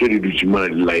dišo tše di dutse mola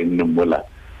di laenne mola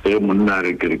ge monna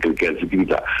re ke a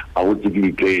tsekilita a go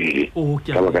tsekilitege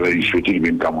ka baka la dišo tše di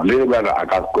beng ka mo le bana a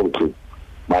ka kotlo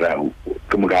mara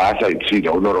ke moka a sa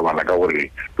itshida o ne robala ka gore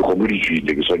dikgomo di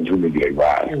tswile ke swantse o ne di a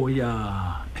ibala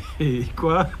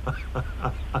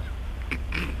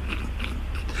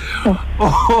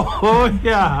Oh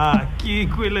ya ke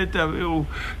kwele tabe o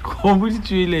go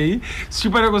boditswile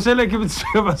supara go sele ke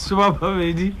tseba suba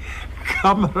babedi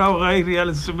kamera ga iri ya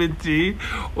lesometi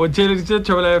o theeleditše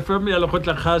Thobalano FM ya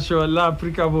lekgotla kgašo la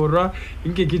Afrika Borwa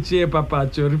nke ke tšee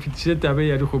papatšo re fetiše tabe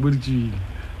ya dikgoboditswile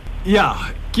ya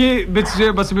ke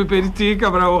betsitše basomepedi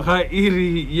kamera ga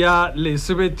iri ya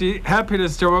lesometi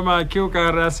happiness Thobama ke o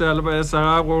ka re a sealeba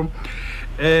sa gago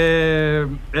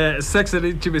sex and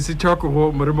intimacy talk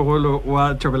go moremogolo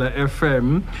wa Thobalano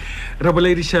FM re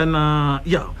boledišana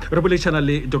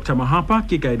le Dr. Mahapa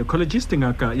ke gynecologist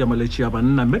ngaka ya malwetši a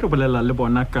banna mme re bolela le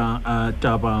bona ka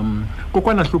taba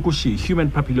kokwanahloko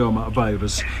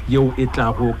humanpapilomavirus yeo e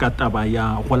tlago ka taba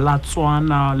ya go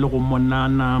latswana le go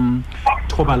monana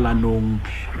thobalanong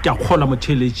ke a kgola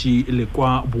motheletši le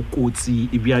kwa bokotsi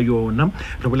bja yona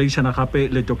re boledišana gape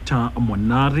le Dr.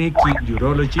 Monare ke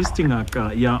urologist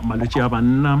ngaka ya malwetši a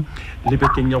banna le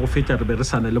bekeng ya go feta re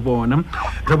beresana le bona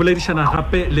re boledišana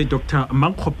gape le Dr.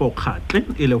 Mankgopo Kgatle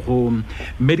e le go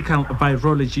medical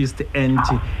virologist and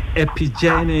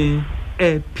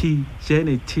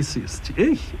epigeneticist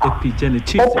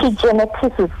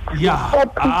ya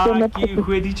ke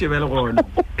hweditše bele gona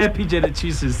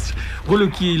epigeneticist go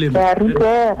lokile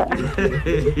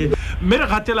mme re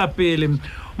gatela pele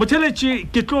motheletši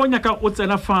ke tlo nyaka o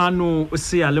tsena fano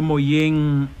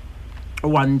seyalemoyeng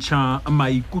wa ntšha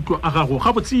maikutlo a gago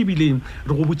ga botse ebile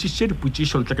re go botšišitše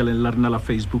dipotšišo letlakaleng la rena la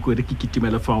Facebook re ke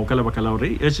kitimele fao ka lebaka la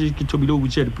gore ke thomile o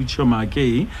botšiša dipotšišo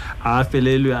maake a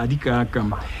felelwe a dikaka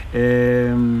e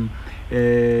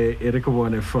re ke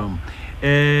bone fam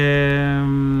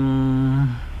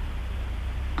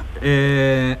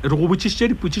re go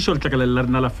botšišitše dipotšišo letlakaleng la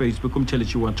rena la Facebook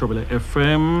motheletši wa Thobalano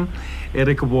FM e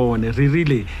re ke bone re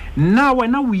rile nna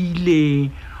wena o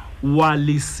ile wa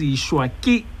lesišwa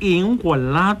ke eng go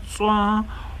latswa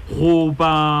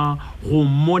goba go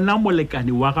mona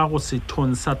molekani wa gago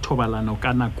sethong sa thobalano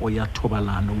ka nako ya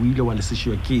thobalano o ile wa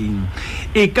lesišwa ke eng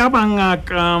e ka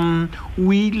bangaka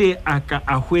o ile a ka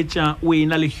a hwetša o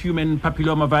ena le human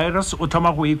papillomavirus o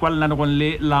thoma go ekwa lenaneong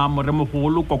le la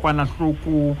moremogolo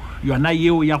kokwanahloko yona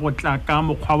yeo ya go tla ka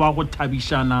mokgwa wa go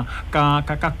thabišana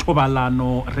ka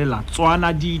thobalano re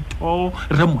latswana ditho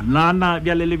re monana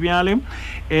bjale le bjale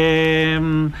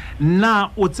na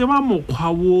o tseba mokgwa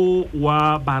wo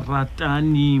wa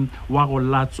baratani wa go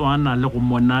latswana le go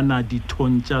monana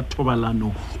dithong tša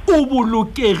thobalano o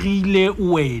bolokegile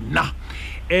wena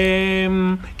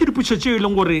ke dipotšišo tšeo e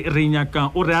leng gore re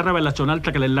nyaka o re arabela tšona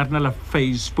letlakaleng la rena la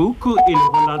Facebook e le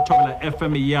go la Thobalano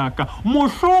FM yaka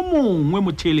mohlomongwe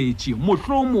motheletši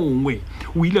mohlomongwe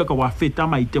o ile ka wa feta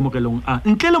maitemogelong a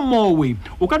ntle le mowe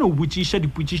o ka no botšiša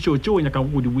dipotšišo tšeo o nyakago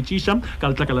go di botšiša ka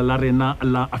letlakala la rena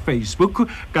la Facebook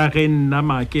ka ge nna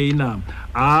makeina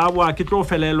awa ke tlo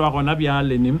felelwa gona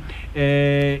bjalene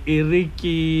e re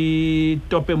ke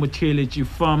tope motheletši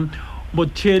fam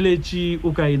motheletši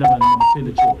o ka ena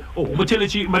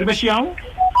motheletši maribeši yao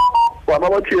bana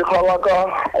ba tšhega ka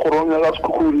kgorong ya ka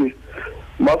sekhukhuni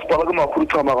masepala ke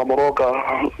makhurutshama ga moroka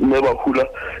mme ba hula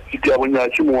ke tia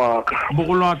bonyatši moaka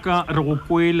bogolo wa ka re go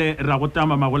kwele ra go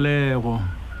tama magolego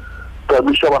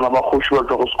tamiša bana ba kgoši ba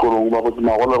tla go sekolong ba go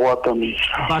magolego a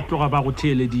tamiša ba tloga ba go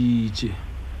theeleditše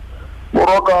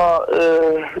moroka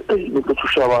ne ke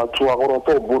thuša batho wa go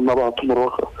rata go bona batho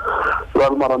moroka ba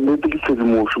re mara nnete ke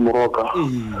tshedimoši moroka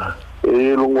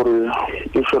e leng gore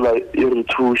e fela e re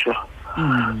thuša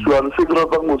jwale se ke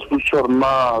ratang mo seputša gore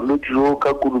na le jo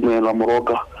ka kudumela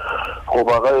moroka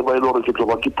goba gae ba e le gore ke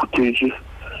tlo ba ke phutetše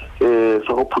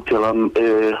sa go phuthelang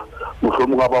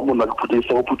mohlomong a ba monna ke phutetše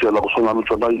sa go phuthela go tshwana le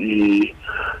tsona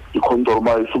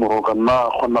di-condorma e se moroka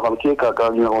nna kgonnagala ke e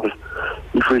kakanya gore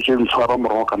e fetše ntshwara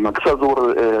moroka nna ke sa tse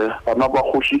gore bana ba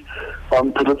kgoši ba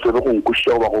mphele tsebe go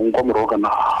nkošiša goba go nkwa moroka na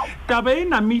taba e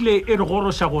namile e re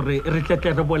goroša gore re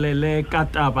tletle re bolele ka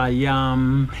taba ya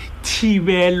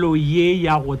thibelo ye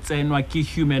ya go tsenwa ke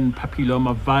human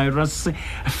papillomavirus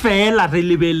fela re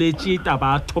lebeletše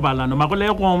taba thobalano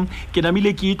magolego ke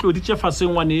namile ke itloditše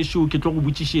faseng ngwanešo ke tlo go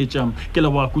botšišetša ke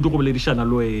leboga kudu go boledišana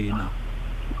le wena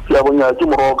ya bonyatše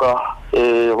moroka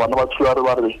bana ba tshware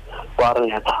ba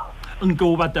reta nke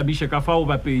o batamiše ka fao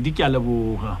bapedi ke a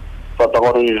leboga fata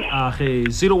gore age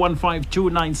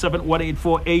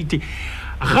 0152971848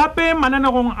 gape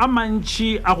mananegong a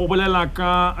mantši a go bolela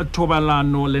ka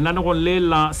thobalano lenanegong le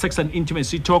la sex and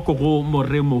intimacy talk go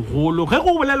moremogolo ge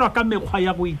go bolelwa ka mekgwa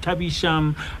ya go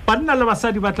ithabiša banna le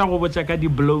basadi ba tla go botša ka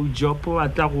di-blow job ba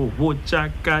tla go botša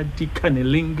ka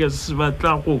di-cunnilingus ba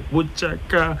tla go botša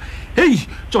ka hei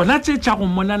tšona tše tša go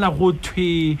monana go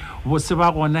thwe bose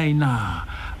ba gona ena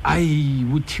ai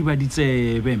bothiba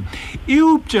ditsebe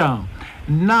eupša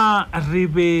na re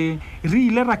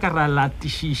ile ra ka ra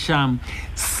latišiša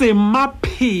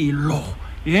semaphelo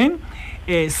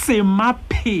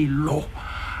semaphelo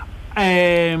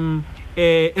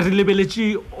re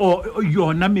lebeletše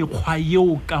yona mekgwa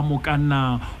yeo ka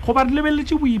mokana go ba re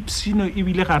lebeletše boipshino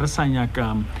ebile ga re sa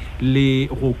nyaka le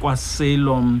go kwa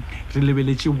selo re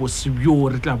lebeletše bosebjo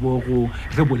re tla bogo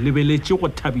re bo lebeletše go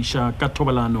thabiša ka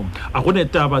thobalano a go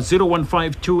netaba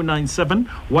 015297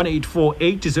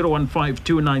 1848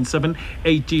 015297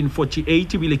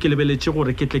 1848 ebile ke lebeletše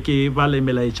gore ke tle ke ba le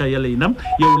melaetša ya lena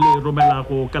yeo le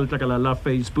romelago ka letlakala la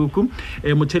Facebook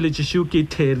motheletšišiu ke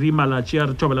Terry Malatši a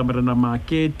re thobela morena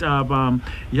ke taba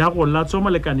ya go latswa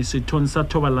molekani sethong sa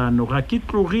thobalano ga ke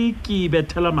tloge ke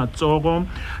bethela matsogo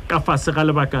ka fase ga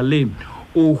lebaka le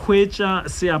o hwetša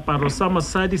seaparo sa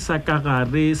mosadi sa ka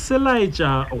gare se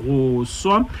laetša go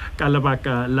swa ka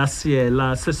lebaka la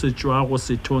seela se se tšwago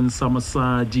sethong sa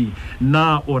mosadi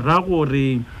na o ra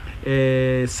gore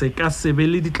se ka se be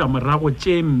le ditlamorago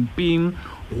tše mpe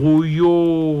go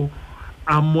yo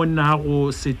a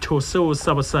monago setho seo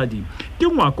sa basadi ke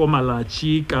ngwako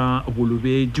malatši ka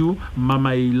bolobedu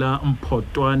mamaila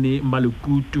mpotwane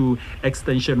malekutu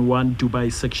extension 1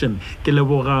 Dubai section ke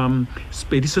leboga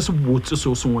spedi se se botse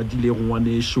seo se ngwadile go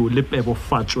ngwanesho le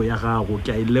pebofatšo ya gago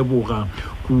ke a leboga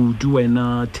kudu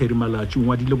wena Terry Malatši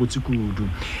ngwadile botse kudu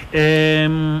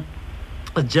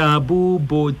Jabu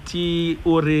Boti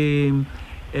ore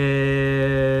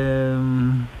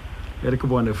re ke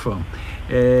bone fa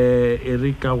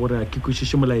re ka gore ke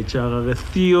kwešiše molaetša gage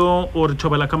Theo o re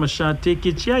thobela ka mošate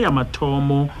ke tšea ya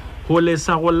mathomo go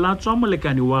lesa go latswa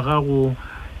molekani wa gago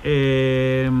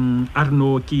a re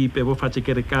no ke pebofatše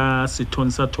ke re ka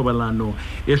sethong sa thobalano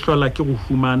e hlola ke go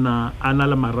humana a na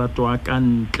le marato a ka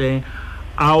ntle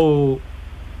a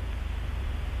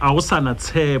o sana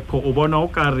tshepo o bona o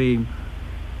ka re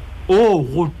o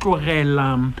go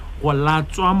tlogela go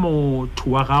latswa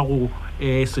motho wa gago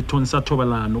sethong sa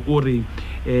thobalano o re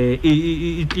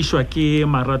e tlišwa ke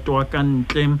marato a ka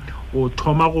ntle o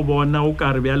thoma go bona o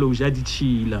ka re bjale o ja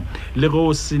ditšhila le go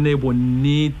o sene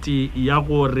bonnete ya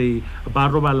gore ba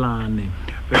robalane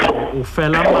o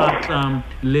fela matla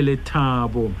le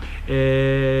lethabo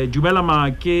dumela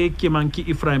make ke mang ke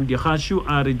Ephraim Digashu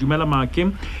a re dumela make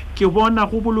ke bona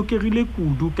go bolokegile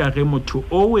kudu ka ge motho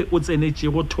owe o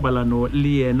tsenetše go thobalano le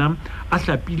yena a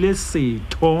hlapile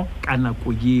setho ka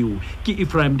nako yeo ke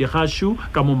Ephraim Digashu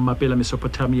ka mo mmapela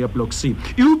Mesopotamia block C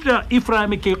eupša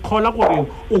Ephraim ke kgola gore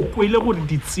o kwele gore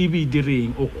ditsebi di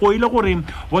reng o kwele gore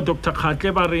bo Dr.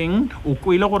 Khatle ba reng o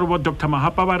kwele gore bo Dr.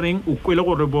 Mahapa ba reng o kwele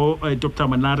gore bo Dr.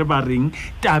 Manare ba reng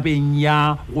tabeng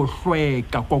ya go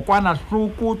hlweka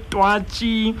kokwanahloko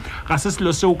twatši ga se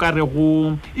selo se o ka re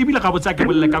go ebile ga botsa ke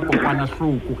bolle ka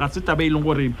kokwanahloko ga se taba e leng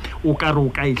gore o ka re o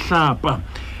ka ihlapa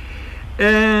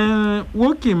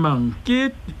wo ke mang ke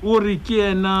o re ke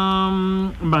ena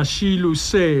Mashilo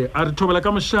se a re thobela ka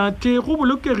mošate go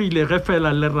bolokegile ge fela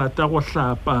le rata go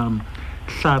hlapa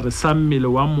hlare sa mmele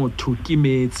wa motho ke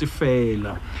metsi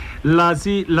fela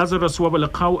Lazarus wa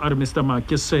bolekgau a re Mr.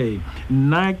 Makese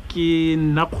nna ke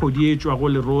nna kgodi e tšwa go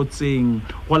lerotseng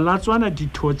go latswana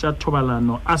ditho tša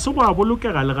thobalano a se go a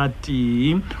bolokega le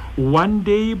gatee one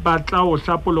day ba tla o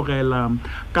hlapologela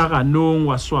ka ganong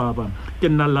wa swaba ke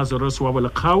nna Lazarus wa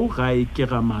bolekgau ga e ke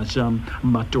ga maja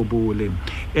matobole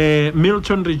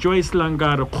Milton Rejoice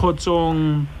Langar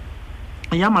kgotsong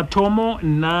ya mathomo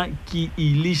nna ke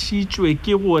ilišitšwe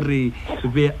ke gore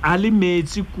be a le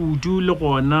metsi kudu le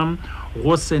gona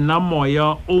go sena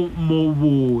moya o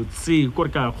mobotse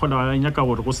kore ka kgona nyaka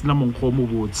gore go sena monkgo o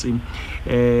mobotse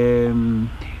e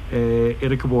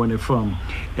re ke bone fam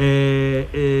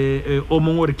o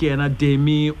mongwe re ke ena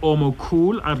Demi o mo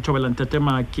cool a re thobela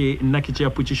ntatema ke nna ke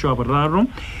tšea potšišo ya boraro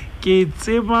ke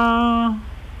tseba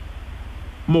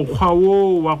mokgwa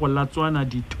wo wa go latswana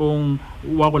dithong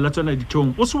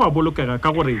o se wa bolokega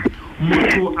ka gore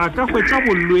motho a ka hwetša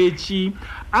bolwetši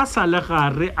a sa le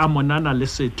gare a monana le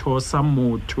setho sa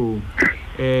motho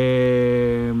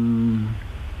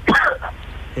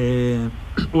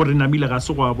o re namile ga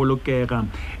se go a bolokega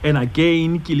and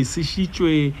again ke le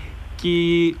sešitšwe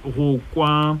ke go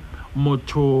kwa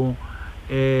motho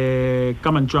ka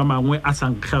mantšu a mangwe a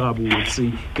sankgega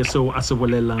botse ke seo a se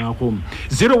bolelago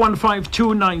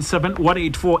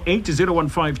 0152971848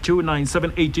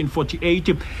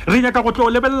 0152971848 re nyaka go tlo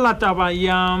lebelela taba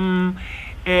ya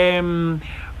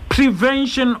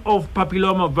prevention of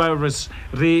papillomavirus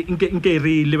re nke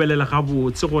re lebelela ga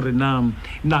botse gore na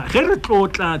ge re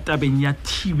tlotla tabeng ya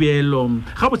thibelo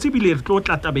ga botse bile re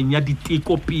tlotla tabeng ya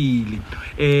diteko pele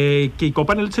ke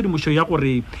kopane le tshedimošo ya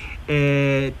gore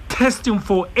testing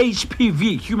for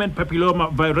HPV,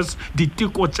 humanpapilomavirus,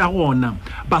 diteko tša gona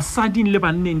basading le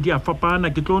banneng di a fapana.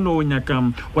 Ke tlo no nyaka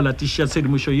go latiša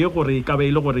tshedimošo ye gore ka be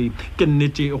ile gore ke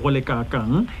nnete go le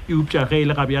kakang e upša ge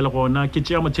ile ga bja le gona ke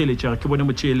tšea motšheletši ke bone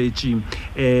motšheletši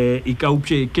e ka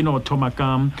upše ke no thoma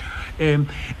ka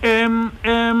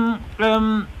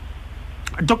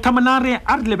Dr. Manare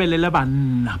a re lebelele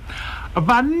banna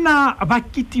ba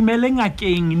kitimele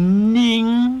ngakeng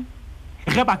ning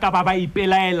ge ba ka ba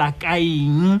ipelaela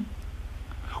kaeng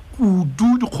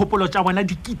kudu dikgopolo tša bona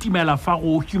di kitimela fa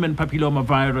go human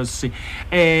papillomavirus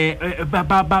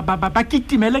ba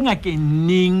kitimele ngakeng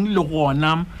ning le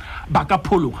gona ba ka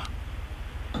phologa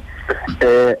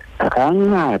ga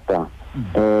ngata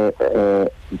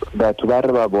batho ba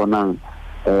re ba bonang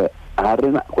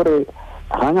gore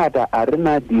hangata a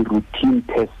rena di-routine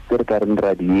tests re ka reng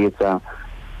ra di etsa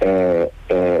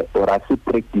or a se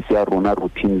practice ya rona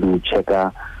routine le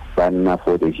checka banna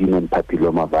for the human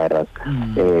papillomavirus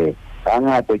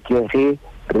hangata ke ge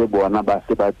re bona ba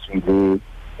se ba tswile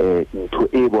ntho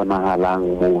e bonagalang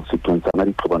mo sethong tsana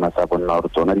ditlhobana sa bonna gore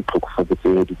tsona ditlhokofetse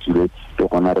tse di tswile le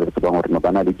gona re tsebang gore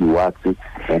ba na le di-wax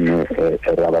and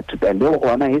ra ba thuta le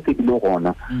gona he se di le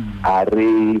gona a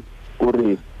re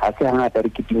gore ha se hangata re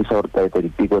kitimisa gore tsa etsa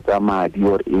diteko tsa madi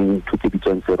or eng thuto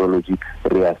bitswang serology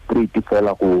re a straight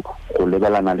fela go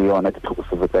lebelana le yona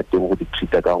ditlhokofetse tsa teng go di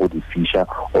treata ka go di fisha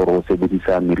or go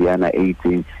sebedisa meriana e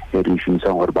itseng e re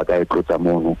shumisang gore ba ka e tlotsa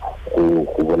mono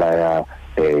go bolaya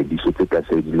diso tse ka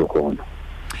se di le gona.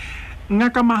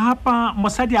 Ngaka Mahapa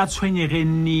mosadi a tshwenyege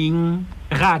ning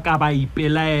ga ka ba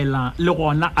ipelaela le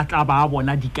gona a tla ba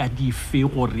bona di ka dife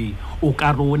gore o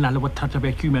ka rona le bothata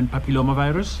ba human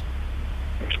papillomavirus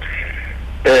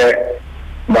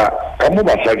ba ka mo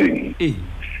basading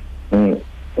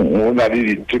mo na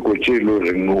di diteko tše le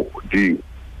gore no di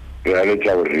ra le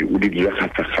tša gore o di dira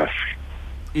kgafakgafe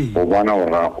o bona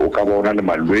ora o ka bona le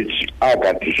malwetši a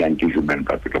ka tlišang ke human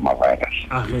papillomavirus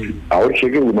a o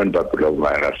check human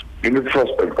papillomavirus in the first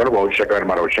place ka ba o check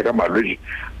mara o check malwetši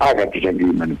a ka tlišang ke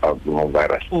human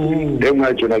papillomavirus le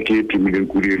ngwa tsona ke phimileng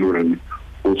kudi le gore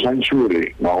o tshwantse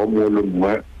gore ngwago mo le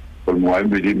mongwe gore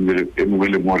ngwaga e mongwe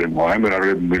le more ngwaga meraro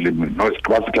e mongwe le mongwe no se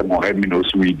ka se tla ngwaga e mene o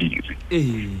se o e dire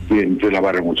ke ntse la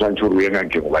ba reng o tshwantse gore o ye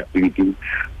ngakeng go ba tleliniking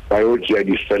ba yo tšea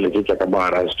disele tse tša ka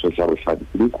mogara setho sa bosadi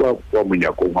di kwa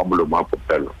monyakong wa molomo wa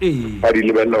popelo ba di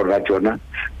lebelela gore a tsona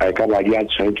a ka ba di a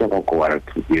tshwaetswa ka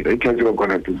kokwanahloko e tshwaetse ka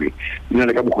kokwanahloko di na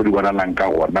le ka mokgwa di bonalang ka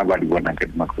gona ba di bonang ka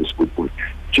di-microscope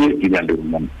tše di na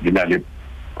le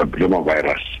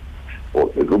papillomavirus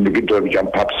gomme ke ntho bjang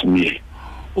pap smear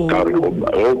ka re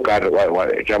o ka re wa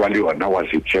tša ba le yona wa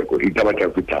se check e tla ba tša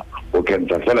fitlha o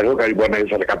kentsha fela o ka di bona e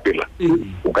sa le ka pela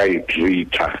o ka e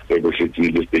treata e go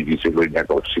setse le stage se go nyaka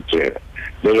go se tšea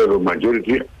le le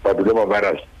majority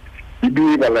papillomavirus e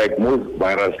behave like most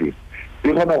viruses e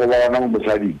kgona go ba bona mo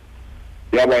mosading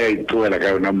ya ba ya itlogela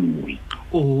ka yona mmui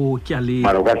ke a le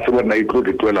mara o ka se bona e tlo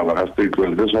ke tloela ba ka se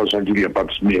tloela this was on the pap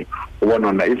smear o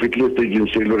bona ona if it is stage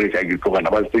se lo re ka ke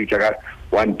tlogela ba stage ka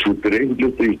 1 2 3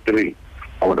 le stage 3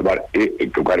 a bona ba e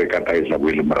ka re ka taisa bo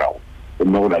le morao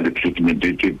mo na le treatment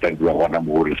e tla di gona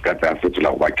mo re ska tsa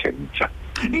fetela go ba cancer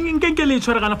nke le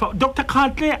tshwere gana fa Dr.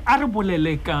 Khatle a re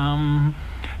bolele ka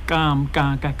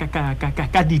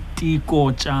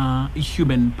diteko tša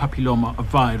human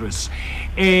papillomavirus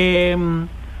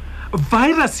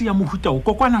virus ya mohuta o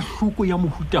kokwanahloko ya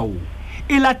mohuta o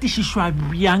e latišišwa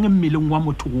bjang mmeleng wa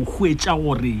motho go hwetša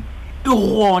gore e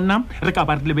gona re ka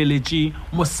ba re lebeletše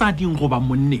mosading goba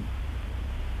monneng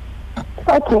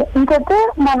Okay, ntate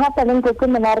Mahapa le ntate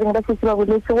Menareng ba se ba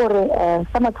boletse gore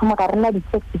sa mathomo ga rena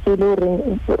di-test tse le gore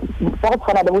ba go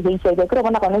tshwana le bo HIV ke re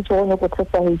bona gone tšeo go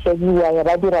testa HIV ya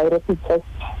ba dira rapid test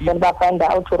then ba find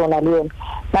out gore ona le yone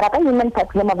mara ka human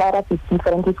papillomavirus is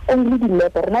different it's only the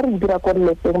lab rena re dira ko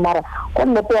lepeng mara ko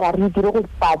lepe ga re dire go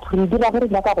batho re dira gore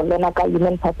nna ka go lena ka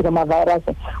human papillomavirus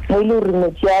mo ile re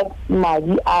metšea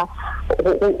madi a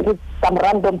some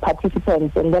random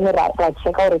participants and then ra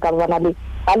check gore ka bona le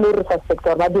a le re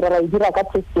suspect ba dira ka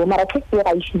test mara test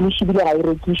ga e šomiše bile ga e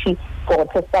rekiše for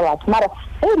testa batho mara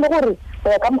e le gore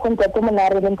ka mokgonta te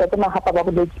Monare le ntate Mahapa ba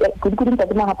boletse kudikudi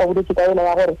ntate Mahapa boletse ka ela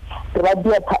ya gore re ba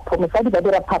dia mosadi ba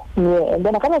dira pap smear and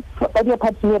then ka ba dia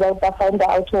pap smear ba find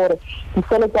out gore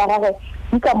disele tša gagwe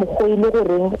di ka mokgwa e le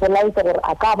goreng go laetsa gore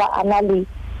a ka ba a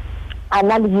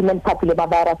na le human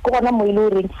papillomavirus ko gona mo ile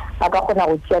gore ba ka kgona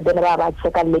go tšea then ba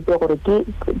checka lete gore ke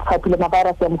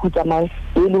papillomavirus ya mohuta mang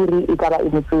e le gore e ka ba e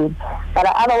motseng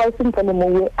bara otherwise ntle le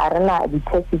mowe a rena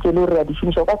di-test tše le gore ya di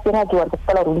šomiša o ka sena ke wa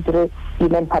fela gore o dire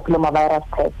human papillomavirus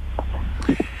test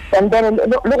and then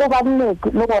lo go ba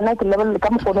nnete lo gona ke level ka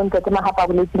mogono ntse ke mahapa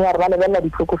boletseng ya re ba lebella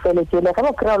ditlhokofele tsele ga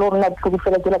ba kry lo rena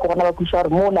ditlhokofele tsele go gona ba pusha re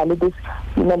mona le this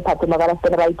humanpapilomavirus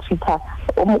ba e treater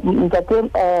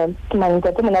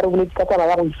ntate mona re boletsi ka taba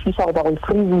ya go ifisa go ba go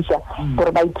freeze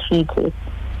gore ba e treat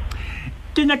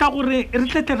ke nyaka gore re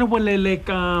tle re bolele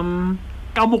ka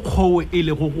mokgwa e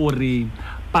le go gore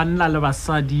banna le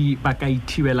basadi ba ka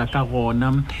ithibela ka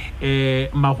gona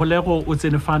magolego o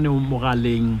tsenefane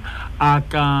mogaleng a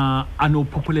ka ano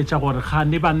populetša gore ga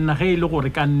ne banna ge ile gore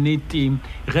ka nnete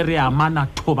ge re amana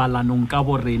thobalanong ka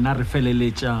bo rena re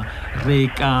feleletša re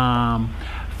ka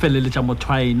feleletša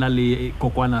motho a ena le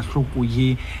kokwanahloko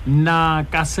ye na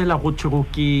ka sela go thwego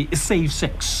ke safe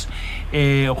sex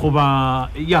goba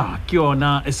ya ke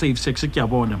yona safe sex ke a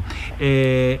bona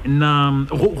na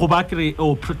goba kre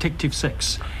o protective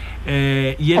sex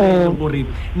ye le gore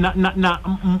na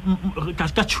ka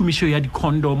tšhomišo ya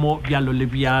dikondomo bjalo le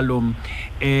bjalo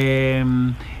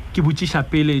ke botšiša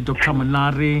pele Dr.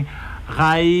 Monare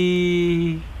ga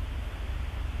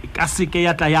ka seke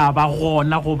ya tla ya ba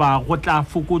gona goba go tla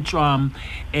fokotswa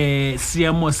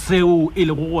seemo seo e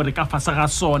le gore ka fase ga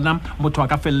sona motho a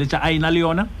ka feleletša a ena le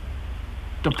yona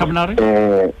Dr. Monare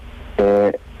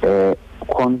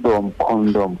condom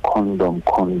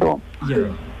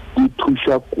e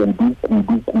thuša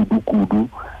kudu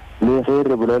le ge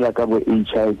re bolela ka bo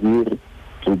HIV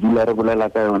re dula re bolela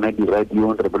ka yona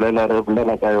diradiong re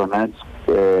bolela ka yona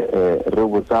re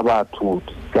botsa batho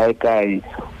kae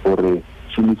gore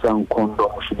shumisang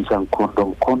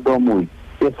condom will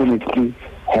definitely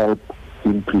help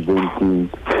in preventing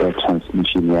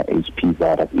transmission ya HP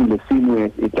virus. In the same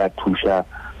way, it can thusha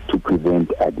to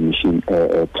prevent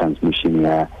transmission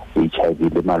ya HIV.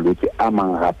 Le malwetse a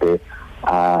mang gape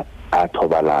a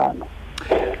thobalano.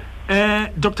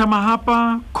 Dr.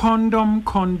 Mahapa, condom.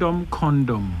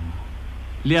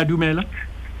 Le a dumela?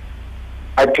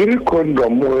 A kere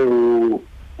condom o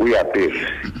ya pele.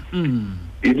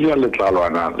 Ile le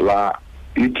tlalwana la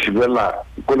itshibela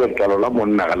ko le tlalo la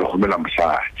monna ga le gomela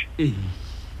mosadi. E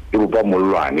bopa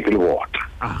mollwane ke le bota.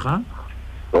 Aha.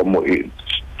 O mo e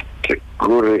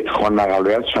gore gona ga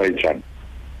le ya tshwaetsana.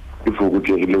 E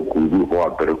fokotsegile kudu go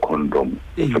apere condom.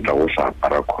 E feta go sa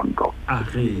apara condom.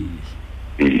 Age.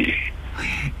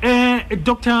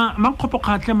 Dr.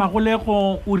 Mankgopokgatle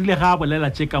Magolego o rile ga bolela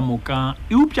tse ka moka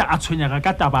e upša a tshwenyega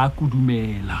ka taba a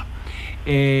kudumela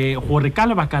gore ka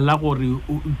lebaka la gore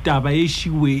taba e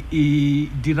šiwe e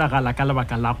diragala ka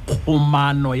lebaka la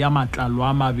kgomano ya matlalo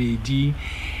a mabedi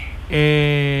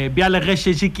bjale ge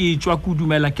šetše ke tšwa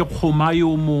kudumela ke kgoma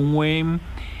yo mongwe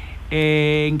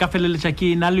nka feleletša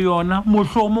ke ena le yona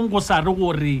mohlomong go sa re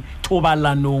gore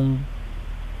thobalanong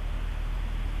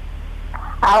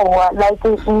awa like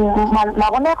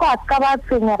magoneko a ska ba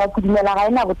tsenyega kudumela ga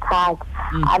ena bothata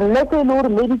unless e le gore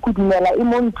le dikudumela e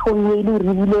mo nthong ye e le gore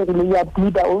ebile ya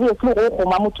bleeda obviously go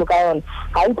goma motho ka yona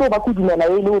ga e tlo ba kudumela e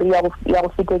le gore ya go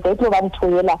fetetsa e tlo ba ntho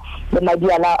yela le madi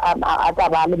a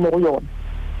taba le mo go yona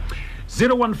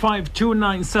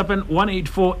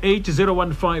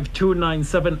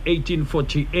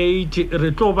 0152978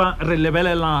 re tloba re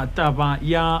lebelela taba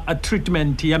ya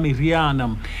treatment ya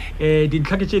meriana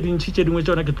dintlha tše dintši tše dingwe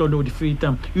tšona ke tlo di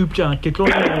feta upša ke tlo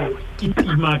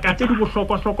kitima ka tše di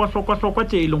bohlokwa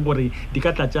tše e leng gore di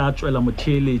ka tla tša tšwela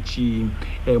motheeletši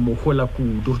mogola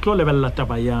kudu re tlo lebelela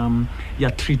taba ya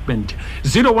treatment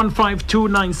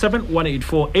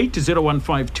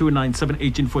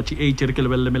 0152978 re ke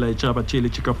lebelele melaetša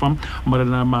tšhireletšego ka fam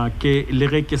morena make le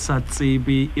ge ke sa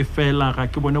tsebe e fela ga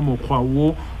ke bone mokgwa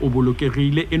wo o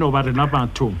bolokegile e no ba rena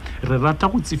batho re rata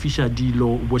go tsefiša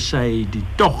dilo bošaedi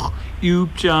tog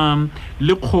eupša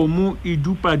le kgomo e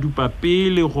dupa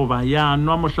pele goba ya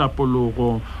nwa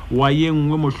mohlapologo wa ye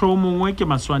nngwe mohlomongwe ke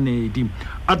maswanedi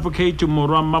advocate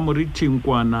morwa mamoriting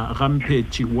kwana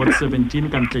gamphetši ward 17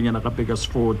 ka ntlenyana ga Beggars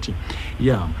 40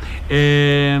 ya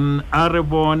a re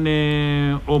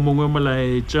bone o mongwe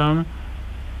molaetša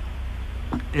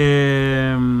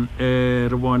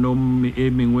re bone e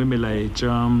mengwe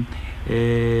melaetša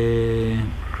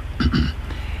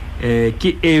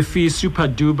ke efi super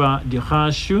duper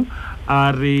digashu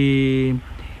a re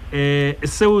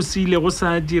seo se ile go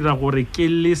sa dira gore ke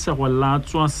le se go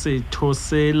latswa setho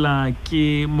sela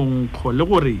ke monkgo le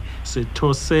gore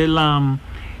setho sela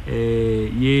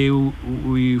ye o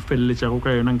I feleletša go ka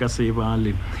yona nka se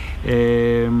bale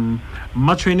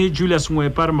matshwene Julius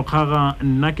Ngwepa re mokgaga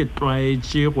nna ke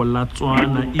tlwaetše go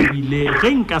latswana ebile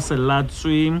ge nka se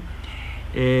latswe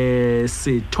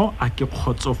setho a ke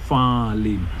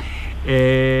kgotsofale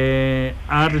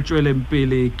a re tsweleng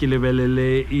pele ke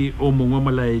lebelele o mongwe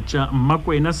molaetša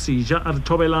mmakwena seja a re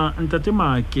thobela ntate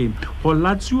Make go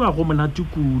latsiwa go monate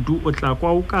kudu o tla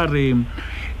kwa o ka re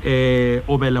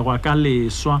o belegwa ka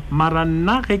leswa mara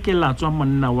nna ge ke latswa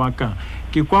monna wa ka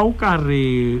ke kwa o ka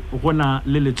re gona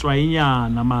le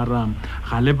letswainyana mara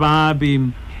ga le babe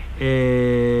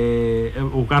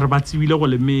o ka re ba tsebile go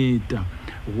le meta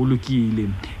go lokile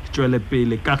tswele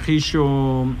pele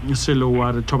kagišo selo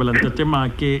wa re thobela ntate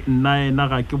Make nna ena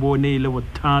ga ke bone le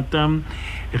bothata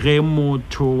ge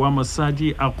motho wa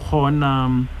mosadi a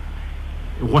kgona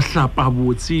go hlapa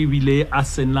botse ebile a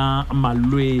sena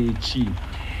malwetši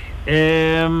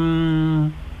e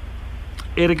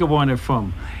re ke bone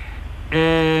fam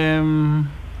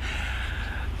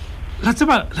la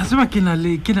tseba ke na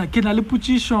le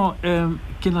potšišo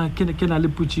ke na le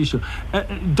potšišo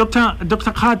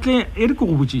Dr. Khatle e re ke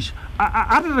go botšiša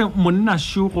a re monna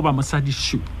shu goba mosadi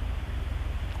shu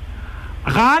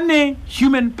gane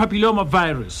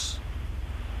humanpapilomavirus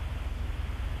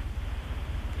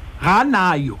ga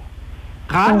nayo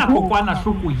ga na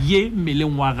kokwanahloko ye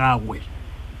mmeleng wa gagwe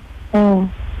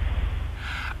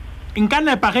nka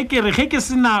nepa ge ke re ge ke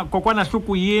sena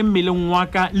kokwanahloko ye mmeleng wa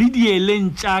ka le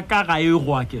dieleng tša ka ga e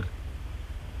goa ke re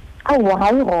aowa ga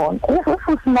e gona e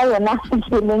go sena yona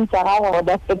dieleng tša gago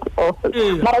da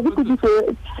mara ke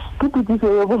tutiso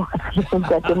yo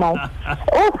bontate Make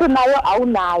o senayo a o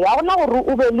nayo a gona gore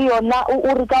o be le yona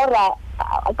o re ka gore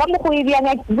ka mokgo e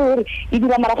bjang gore e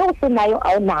dira mara ge o senayo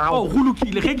a o nayo go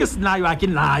lokile ge ke senayo a ke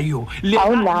nayo le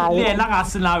ena ga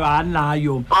senayo a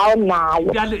nayo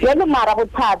yone mara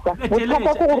bothata ke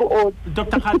gore o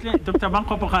Dr.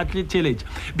 Bankgopo Khatle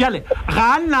theeleditše bjale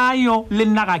ga nayo le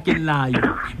nna ga ke nayo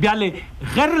bjale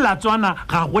ge re latswana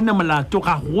ga gone molato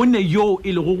ga gone yo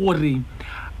e le go gore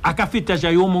a ka feta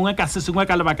ja yo mongwe ka se sengwe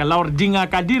ka lebaka la gore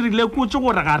dingaka di rile kutse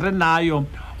gore ga re nayo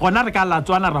gona re ka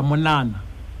latswana ra monana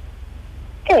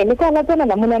le ka latswana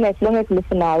la monana as long as le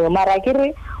senayo mara ke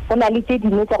re go na le tse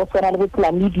dingwe tsa go tshwana le bo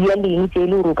chlamydia le eng tse e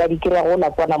le gore o ka di kry-a go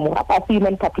latswana mo ga se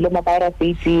humanpapilomavirus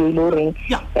e tse e le goreng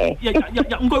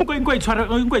nko e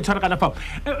tshware kana fao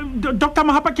Dr.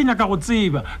 Mahapa ke nyaka go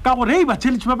tseba ka gore hei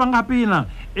batheletši ba bang gapena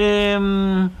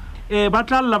ba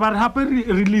tla lla ba re gape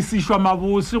re lesišwa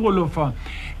mabose go lofa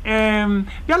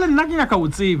bjale nna ke nyaka go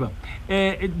tseba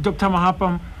Dr.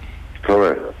 Mahapa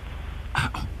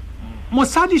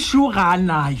mosadi shu ga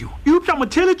nayo e upša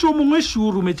motheletši o mongwe shu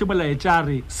o rometse molaetša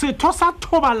re setho sa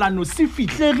thobalano se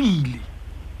fihlegile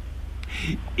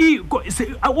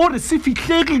ore se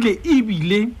fihlegile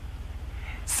ebile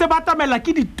se batamela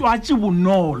ke ditwatši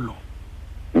bonolo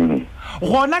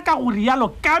gona ka gore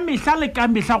yalo ka mehla le ka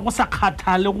mehla go sa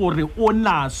kgathale gore o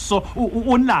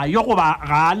nayo goba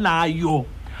ga nayo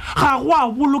ga go a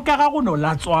boloka ga go no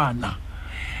latswana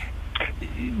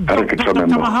Dr.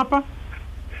 Mahapa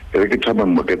re ke thoma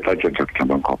mo ke tla tša Dr.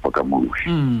 Bankgopo ka mowe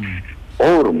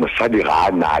gore mosadi ga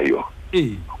a nayo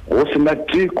go sena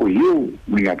teko yeo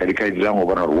mengaka di ka e dirang go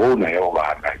bona gore wo o nayo go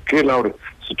bana ke la gore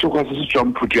sethoka se se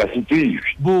tswang phuti a se tsebe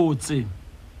botse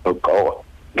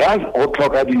ga o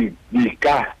tlhoka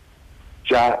dika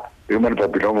tša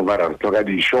humanpapilomavirus tlhoka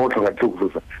dišo o tlhoka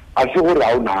tlekofosa a se gore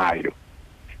ga o nayo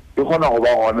e kgona go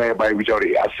ba gone ba e bitša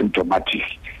gore e asymptomatic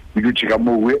e dutše ka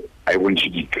mowe a e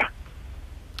bontšhe dika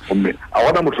gomme a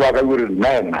gona motho wa ka gore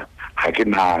nna ga ke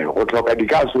nayo go tlhoka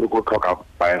dika se gore go tlhoka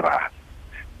virus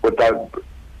go ta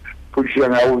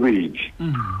posišang ya bobedi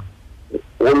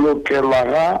go lokelwa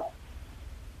ga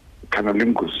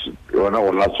cunnilingus yona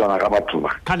go latswana ga batho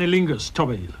ba cunnilingus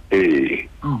thobela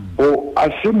o a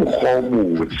se mokgwa o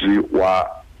motse wa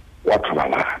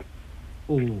thobalano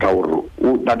ka gore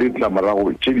o na le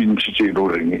ditlamorago tše dintši tše e le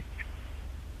goreng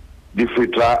di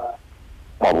feta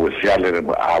mabose a le re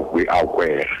a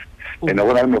kwega ene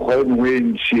go na le mekgwa e mengwe e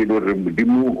ntši e le gore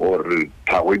modimo gore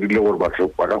tlhago e dile gore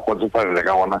batho ba ka kgotsofalela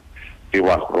ka gona e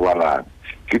ba robalana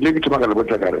ke tle ke thoma ka le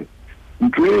botsa kare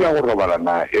ntho e ya go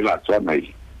robalana e latswana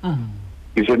e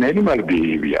it's an animal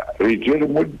behavior re tsere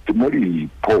mo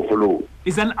diphoofolo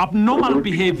is an abnormal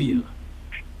behavior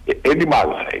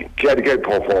animal ke a di ka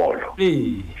diphoofolo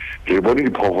re bone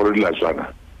diphoofolo di latswana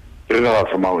re na ba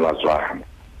thoma go latswana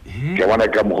ke bona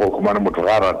ka mokgwa khumana motho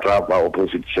ga rata ba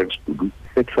opposite sex kudu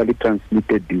sexually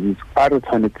transmitted disease a re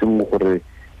tshwanetseng gore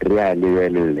re a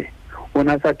lebelele o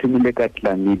na sa thomile ka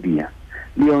chlamydia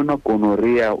le yona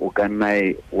gonorrhea o ka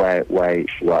nna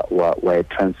wa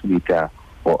transmitter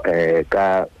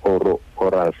ka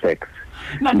oral sex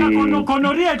na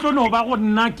gonorrhea tlo no ba go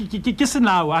nna ke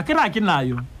senayo a ke ra ke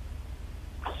nayo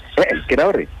ke ra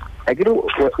gore I get on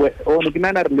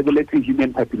the lebeletse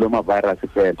humanpapilomavirus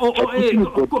fela.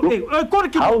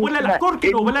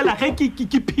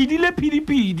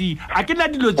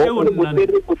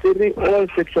 All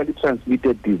sexually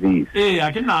transmitted disease.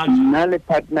 Nna le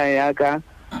partner yaka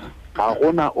ga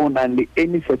gona only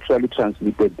any sexually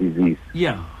transmitted disease.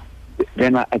 Yeah.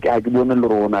 Then I bona le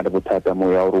rona le bothata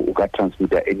mo ya gore o ka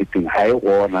transmitter anything. Ha e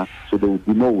gona, so there would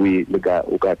be no way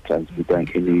o ka transmitter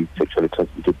any sexually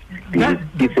transmitted disease.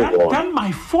 Then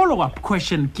my follow-up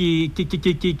question ke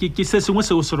se sengwe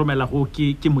se o se romela go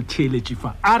ke motheeletši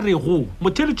fa a re go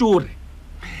motheeletši o re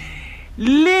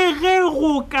le ge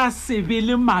go ka se be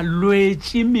le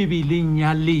malwetši mebeleng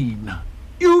ya lena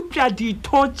eupša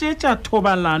ditho tša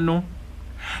thobalano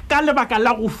ka lebaka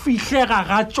la go fihlega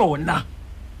ga tšona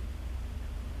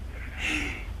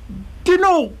di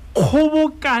no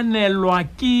kgobokanelwa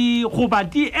ke goba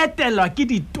di etelwa ke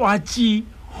ditwatši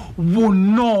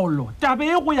bonolo tabe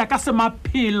e go ya ka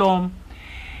semaphelo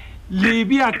le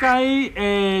bia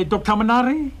kae Dr.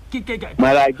 Monare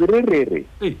mala ke re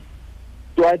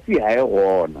twatši ha e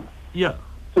gona yeah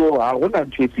so ha gona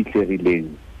ntho e fitlhegileng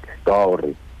ka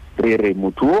gore re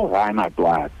motho ga ana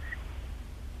twatši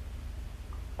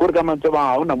gore ka mantswe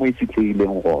ba ga ona mo e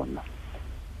fitlhegileng gona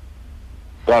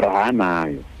gore ha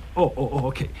anayo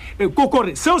okay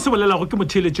kokore seo se bolelago ke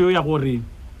motheeletšo ya gore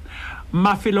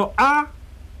mafelo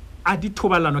a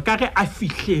dithobalano ka ge a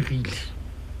fihlegile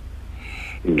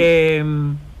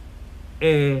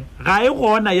ga e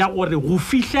gona ya gore go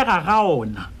fihlega ga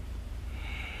ona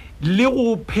le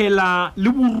go phela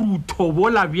le borutho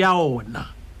bola bja ona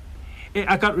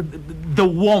the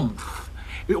warmth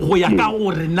go ya ka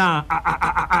gore na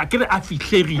a kere a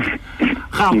fihlegile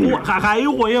ga e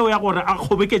go yeo ya gore a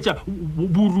kgobeketša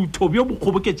borutho bjo bo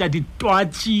kgobeketša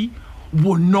ditwatši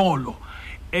bonolo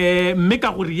mme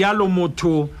ka gore yalo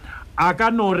motho a ka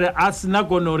no re a sena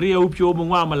gonorrhea upša o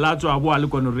mongwe a molatswa a boa le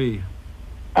gonorrhea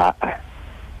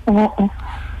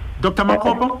Dr.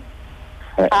 Makopo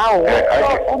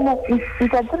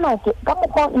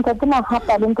ntate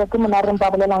magapa le ntate monareng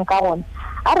ba bolelang ka gona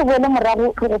a re boele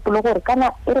morago re gopole gore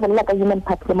kana e re bolela ka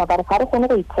humanpapilomavirus ga re kgone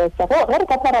go itesta ge re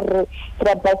ka tla re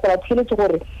advisela theeletše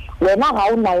gore wena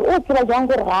ga o nayo o tseba jang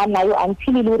gore ga a nayo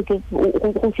until e le gore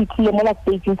go fitlhile mola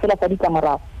stageng fela sa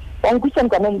ditlamorago gane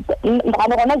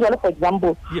gona jalo for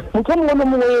example motho mongwe le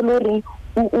mongwe e le goreng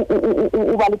o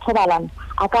ba le thobalano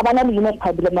a ka bana le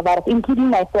humanpapilomavirus including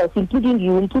myself, including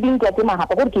you, including tate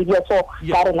magapa gore ke dia so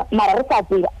ka rena mara re sa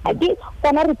tseba a ke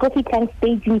gona re profitang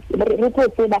staging re tlo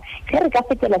tseba ge re ka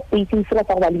fetela staging fela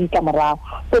sa go ba le ditlamorago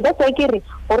so that's why ke re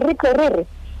gore re tle re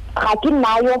ga ke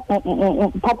nayo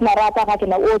partner rata ga ke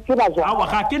na o tseba jang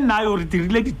ga ke nayo re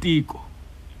dirile diteko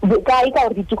ka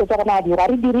gore diteko tsa gona di ra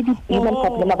re dire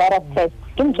di-humanpapilomavirus test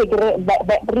ke ntse ke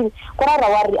re kora ra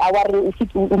wa re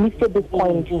o missed this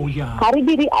point ga re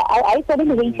dire a e tsone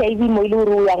le HIV mo ile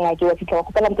re o ya ngake wa fitlha go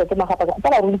tsela motse magapa go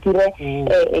tsela re dire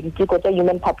diteko tsa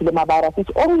humanpapilomavirus it's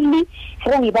only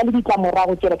re ba le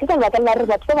ditlamorago tsela ke tla batla re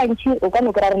batho ba ntši o ka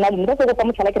no kra rena le nna go ka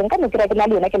motlhala ke re nka no kra ke na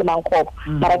le yona ke le mangkgobo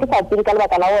mara ke sa tsebe ka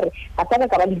lebaka la gore a sa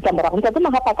ka ba le ditlamorago ntate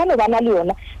magapa ka no bana le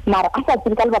yona mara a sa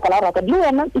tsebe ka lebaka la gore ka le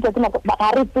yona e tsetse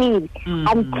ga re tsebe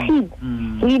until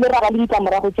re ile ra ba le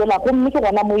ditlamorago tsela gomme ke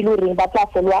gona mo ile reng ba tla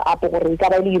follow up gore ka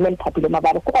ba le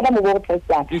humanpapilomavirus ko kana mo go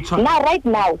testang now right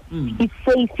now it's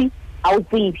safe out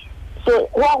there so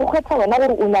wa go kgetha wena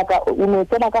gore o nyaka o no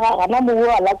tsena ka gana mo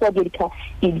wa latswa di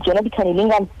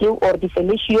cannelingan skill or di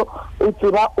felicio o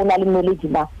tseba o na le knowledge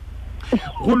na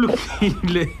go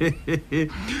lokile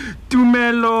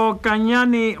Tumelo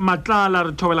Kanyane Matlala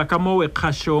re thobela ka mowe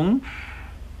kgashong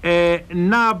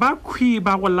na ba khwi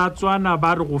ba go latswana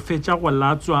ba re go fetša go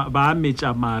latswa ba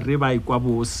metša mare ba ikwa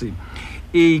bose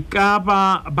e ka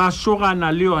ba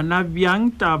shogana le yona bjang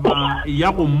taba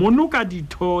ya go monoka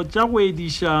ditho tša go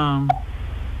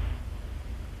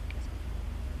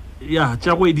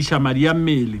ediša madi ya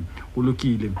mmele go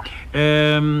lokile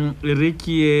re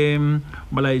ke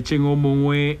molaetšeng o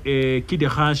mongwe ke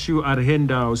dikgashu a re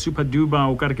henda o super duba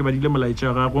o ka re ke badile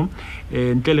molaetša gago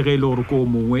ntle le ge e le gore ko o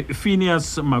mongwe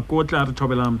Phineas Makotla a re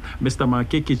thobela Mr.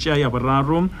 Makeke tša ya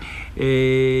boraro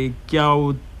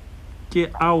ke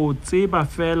a o tseba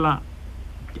fela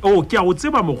ke a o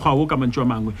tseba mokgwa o ka mantšwa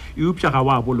mangwe e upša ga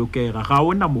wa bolokega ga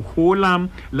ona mohola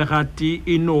le gati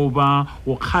e no ba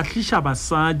go kgahliša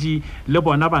basadi le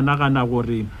bona ba nagana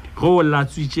gore go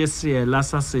latswitše seela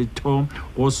sa setho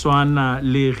go swana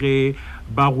le ge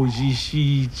ba go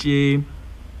jišitše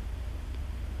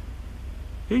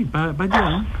ba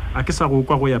diang a ke sa go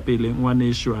kwa go ya pele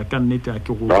ngwanesho a ka nnete a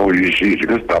ke go ba o yishise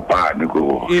ke stapane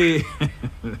go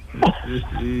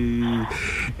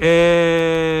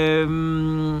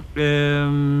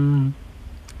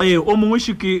o mongwe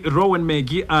shiki Rowan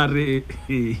Maggie are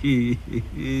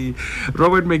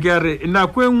Robert Megare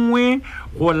nako enngwe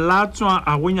go latswa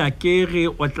a go nyakege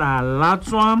o tla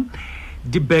latswa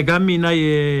dibegamina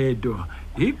yedo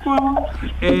ikwa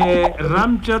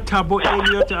Ramja Thabo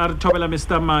Elliot a re thobela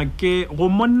Mr. Make go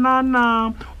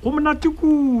monana go monate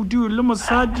kudu le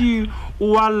mosadi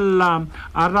o alla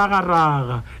a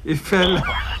ragaraga e fela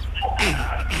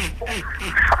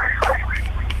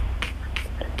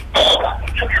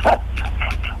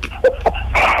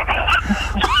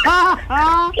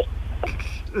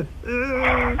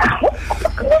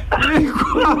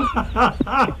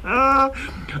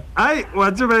ai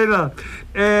wa tsebela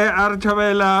a re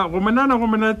thobela go monana go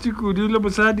monate kudu le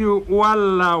mosadi o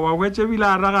alla wa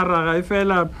hwetsebila a ragaraga e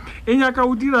fela e nyaka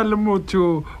o dira le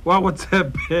motho wa go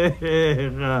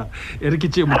tshepega e re ke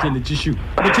tše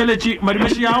motheletši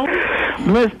madimaši yao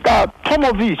Mr.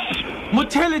 Tomovich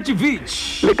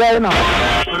Motheletševich le kae na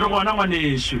re gona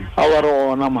ngwaneso a wa re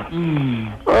gona man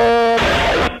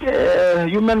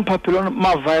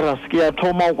humanpapilomavirus ke ya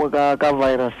thoma go ka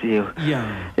virus eo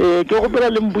ke gopela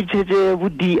le mputšhetše bo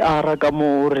DR ka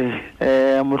mo re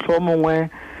mohlomongwe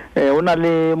o na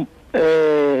le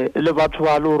batho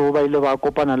ba le gore ba ile ba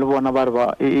kopana le bona ba re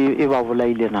e ba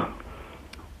bolaile na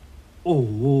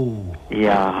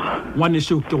yeah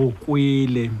ngwaneso ke go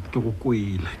kwele ke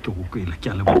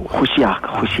a le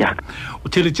khosiaka o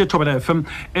theletše Thobela FM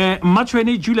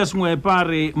Matshwene Julius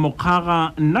Moepare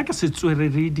mokgaga nna ke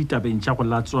setswerere ditabeng tša go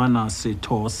latswana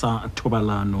setho sa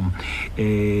thobalano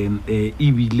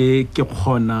ebile ke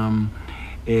kgona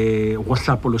go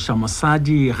hlapološa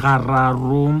mosadi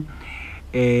gararo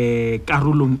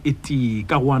karolong eti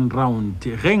ka one round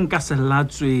ge nka se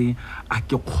latswe a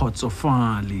ke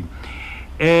kgotsofale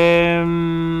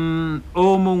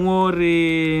o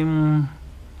mongore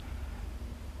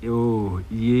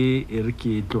ye e re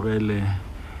ke tlogele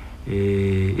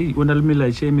o na le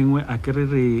melaetša e mengwe a ke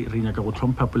re nyaka go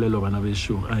tlhompha polelo bana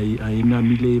beso a e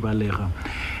namile e balega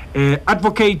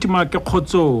advocate Make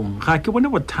Kgotsong ga ke bone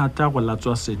bothata go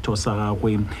latswa setho sa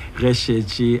gagwe ge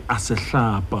šetše a se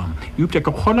hlapa eupša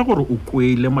ke kgona gore o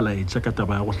kwele molaetša ka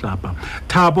taba ya go hlapa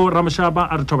Thabo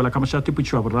Ramoshaba a re thobela ka mošate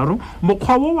potšo wa boraro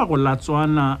mokgwa wo wa go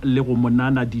latswana le go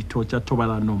monana ditho tša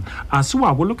thobalano a se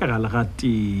wa bolokagala ga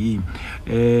tee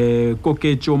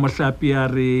koketšo mohlapi a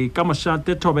re ka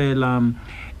mošate thobela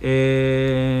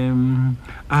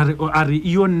are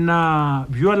iyo nna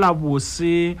bjola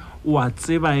bose wa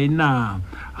tseba ena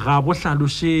ga bo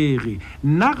hlalošege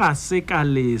nna ga se ka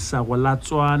lesa go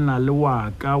latswana le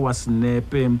waka wa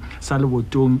snepe sa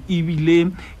lebotong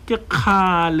ebile ke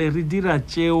kgale re dira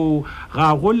tšeo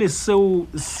ga go le seo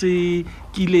se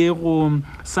kilego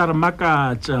sa re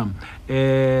makatša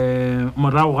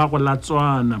morago ga go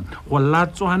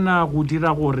latswana go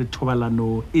dira gore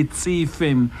thobalano e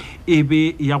tsefe e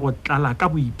be ya go tlala ka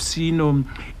boipshino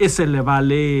e se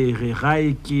lebalege ga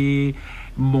e ke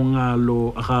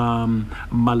mongalo ga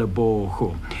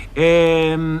malebogo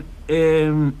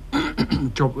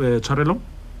tshwarelo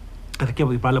re ke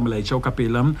ba le molaetša o ka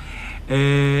pela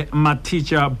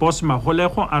Matija Boss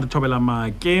Magolego a re thobela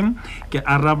Make ke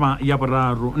araba ya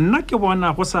boraro nna ke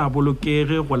bona go sa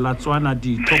bolokege go latswana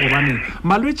ditho gobane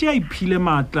malwetse a iphile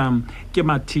matla ke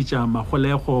Matija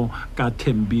Magolego ka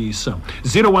Thembisa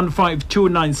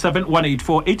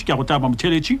 0152971848 ke go taba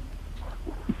motheletši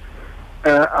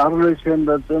a re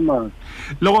tšenda tsema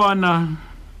le gona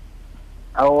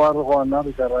a wa re gona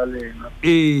re ka ra lena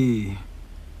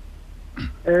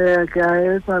ke a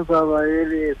etsa taba e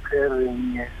le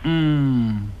tshwereng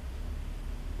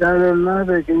jalo nna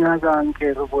be ke nyaka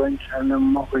nke re bontšhane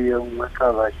mmogo ye nngwe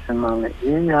ka bašemane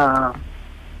e ya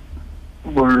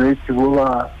bolwetse bo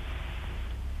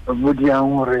bo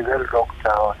diang gore le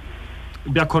lockdown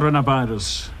bja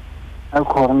coronavirus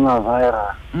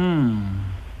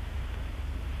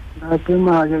ke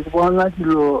make ke bona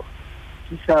dilo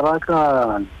di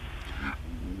šarakane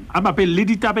a mapele le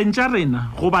ditabeng tša rena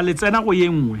go ba le tsena go ye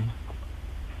nngwe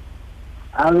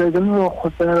a be ke no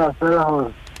kgopela fela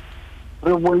gore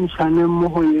re bontšhane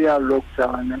mmogo ye ya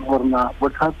lockdown gore na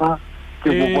bothata ke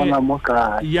bo bona mo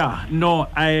kae ya no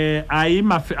a e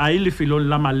lefelong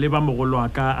la maleba mogolo wa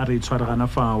ka a re tshwaregana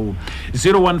fao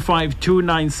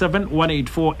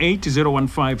 0152971848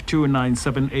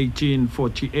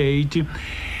 0152971848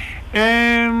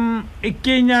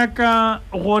 ke nyaka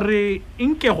gore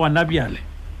nke gona bjale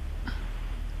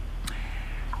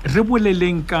re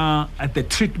boleleng ka the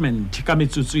treatment ka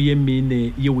metsotso ye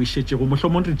mene ye o šetšego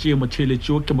mohlomong re tšee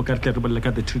motheeletšo ke mo ka re bolela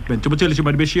ka the treatment motheeletšo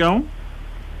madibeši yao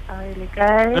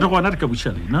re gona re ka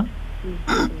buša lena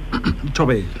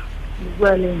thobela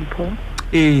bua le mpho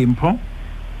mpho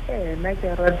nna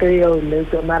ke rata ya o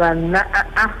letso mara nna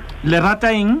le rata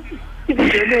eng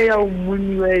ke ya o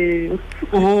moniwa eo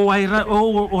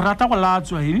o rata go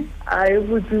latswa a e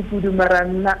botse kudu mara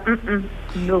nna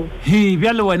no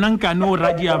bjale wena nkane o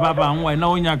radia ba bangwe wena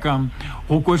o nyaka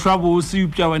go košwa bose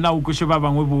upša wena o koše ba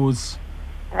bangwe bose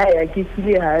aya ke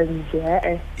file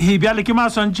hantle bjale ke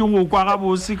maswantšeng go kwa ga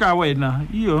bose ka wena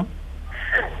iyo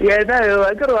yena yo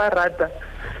a ke re wa rata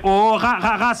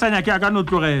ga a sa nyake a ka no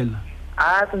tlogela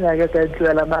a sa nyake ka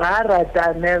tlogela mara a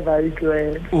rata never e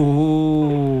tlogela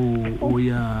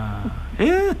ya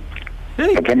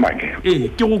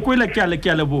ke go kwela ke a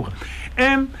leboga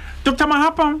Dr.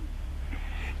 Mahapa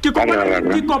ke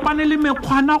kopane le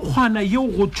mekgwana yeo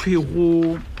go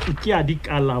thwego ke a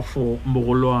dikalafo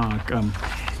mogolo wa ka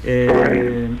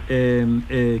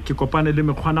ke kopane le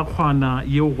mekgwana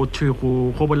yeo go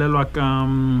thwego go bolelwa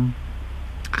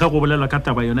ka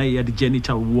taba yona ya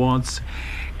di-genital warts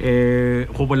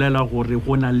go bolela gore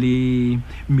go na le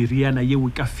meriana yeo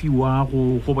ka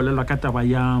fiwago go bolela ka taba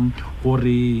ya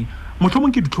gore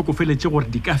mohlomong ke ditlhokofeletse gore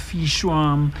di ka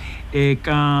fišwa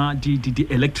ka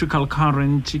di-electrical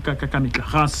current ka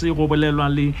metlagase go bolelwa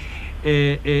le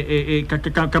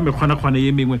ka mekgwana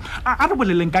ye mengwe a re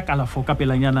boleleng ka kalafo ka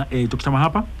pelanyana Dr.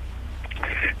 Mahapa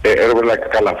re bolela ka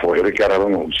kalafo e re ka raba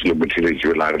mo se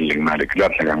botheletšo la re leng na le ke la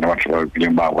tlhakana batho ba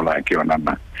pileng ba gola ke yona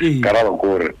nna ka raba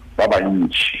gore ba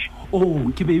bantši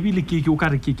ke bebile ke o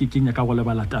ka re ke nyaka go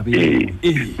lebala tabe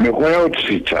mekgwa ya o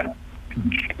treata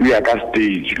ya ka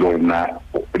stage lona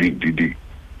di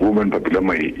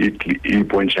humanpapilomavirus e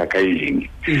pontšha ka eng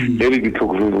le re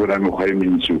ditlhokofele bona mekgwa e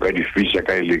mentši o ka di fisha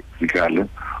ka electrical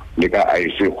le ka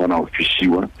ice gona go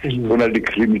fishiwa go na le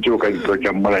di-cream tšeo ka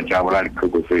ditlotša mola tša bola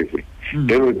ditlhokofefe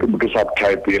le re ke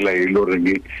subtype ela e le goreng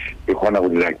e kgona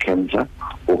go dira cancer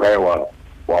o ka wa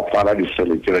fala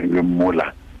disele tsela di be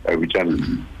mola a bitša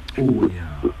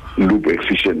loop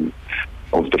excision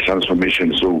of the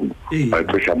transformation zone by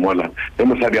pressure mola le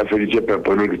mosadi a feditše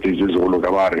pepelo ke tse segolo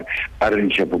ka ba re a re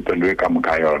ntšhe popelo e ka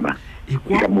moka yona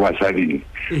ka mo basading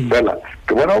fela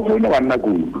ke bona o foune banna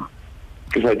kudu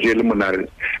ke sa tšee le monare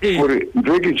gore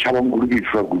ntho e ke tšhabang kudu ke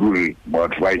ifa kudu re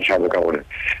batho ba e tšhabe ka gore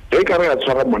e ka re ya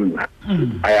tshwara monna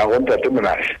a ya gontate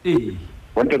monare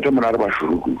ba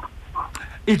šoro kudu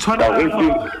e tshwara ye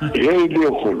le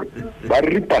golo ba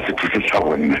ripa se tse sa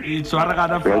bona e tshwara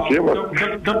ga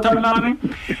Dr. Mnare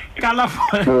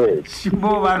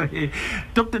shimo ba re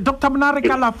Dr. Mnare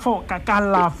kalafo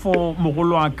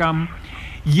mogolo wa ka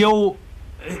yeo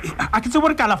a ke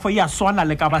tsebore kalafo ya swana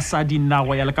le ka basadi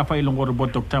nago ya le ka fa e leng gore bo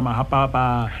Dr. Mahapa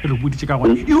ba re boditse ka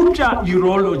gore e upša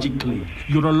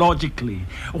urologically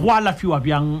go alafiwa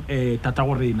bjang tata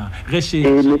go rena ge she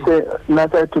na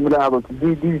tsa tumela abo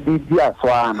di a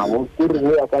swana go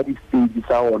re ya ka di stage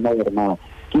sa ona gore na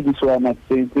ke di swana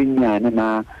tse nyane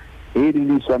na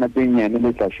di swana tse nyane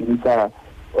le tla shumisa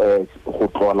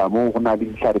go tlola mo go na le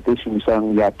ditlhare tse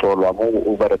šomisang ya tlolwa mo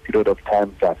over a period of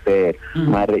time tsa fela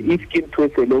mare if ke ntho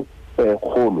e sele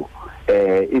kgolo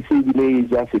e se ebile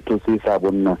ja setho se sa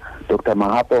bonna Dr.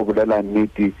 Mahapa o bolela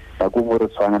nnete ka go mo re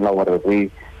tshwanela gore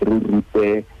re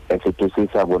ripe setho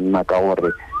se sa bonna ka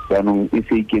gore jaanong e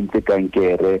se ikentse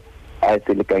kankere a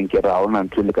se le kankere ga ona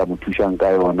ntho le ka mo thušang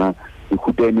ka yona e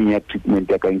khutene ya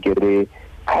treatment ya kankere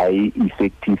high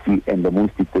effective and the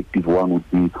most effective one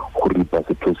would be go ripa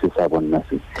setho se sa bonna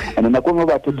se and nako mo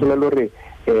batho tlolela re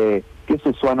ke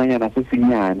seswananyana se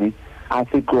senyane a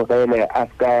se tlogele a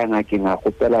ska ya ngakeng a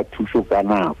gopela thušo ka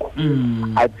nako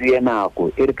a tseye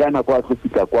nako e re ka nako a tlo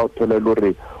fitlha kwa tlolela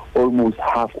re almost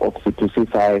half of setho se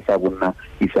sa bonna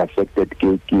is affected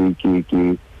ke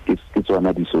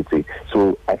tsona diso tse.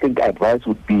 So I think advice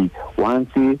would be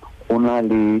once ona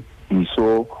le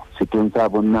diso setong sa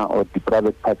bona or the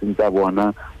private parts tsa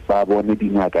bona ba bone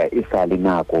dingaka e sa le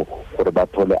nako gore ba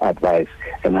thole advice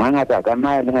and hangata ka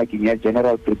nna le ngakeng ya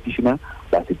general practitioner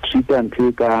ba se treata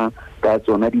ntho ka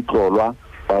tsona ditlolwa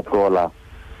ba tlola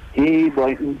ba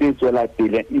ntse tswela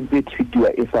pele ntse treatiwa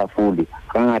e sa fole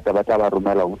hangata ba tla ba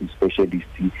romela go di-specialist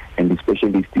and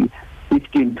the-specialist if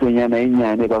ke ntonyana e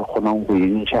nyane ba kgonang go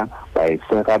entsha ba e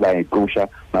sega ba e tlosha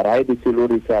mara e se le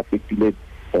re se affectile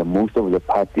most of the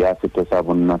part ya setho sa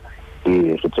bonna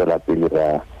re tswela pele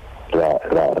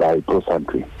ra e tlosa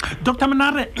ntho. Dr.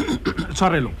 Mnare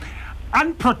tshwarelo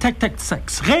unprotected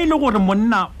sex ge ile gore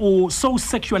monna o so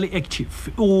sexually active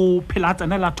o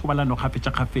phelatana la thobalano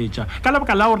khafetša ka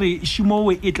lebaka la gore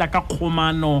shimowe e tla ka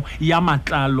kgomano ya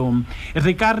matlalo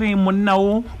re ka re monna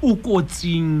o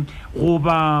kotsing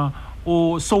goba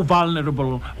o so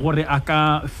vulnerable gore a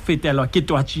ka fetelwa ke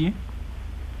twatši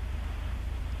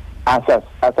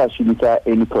asa shumisa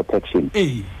any protection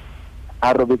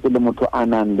a robetse le motho a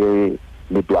nang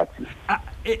le twatši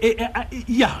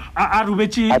ya a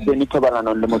robetse a tsene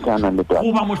thobalano le motho a nang le twatši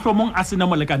goba mohlomong a sena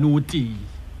molekane o tee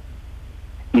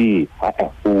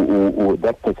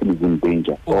that person is in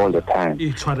danger all the time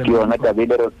ke yona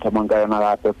tabele re thomang ka yona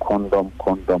gape condom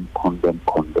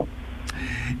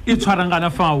e tshwarang gana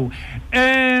fao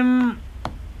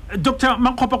Dr.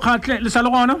 Makgopo Khatle le sa le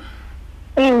gona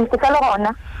ke sa le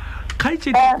gona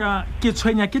khaitšedika ke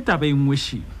tshwenya ke taba engwe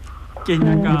shi ke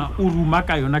nyaka o ruma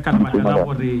ka yona ka lebaka la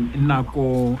gore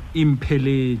nako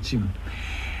impheletše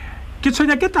ke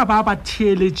tshwenya ke taba ba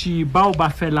theeletše bao ba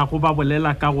fela go ba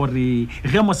bolela ka gore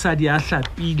ge mosadi a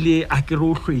hlapile a ke re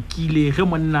o hlwekile ge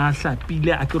monna a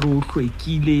hlapile a ke re o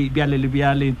hlwekile bjale le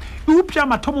bjale e upša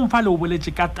mathomong fa le o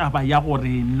boletše ka taba ya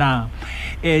gore na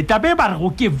tabe ba re go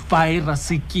ke virus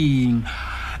keng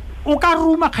o ka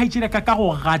ruma khaitšedika ka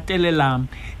go gatelela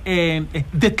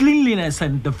the cleanliness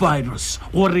and the virus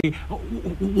gore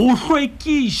go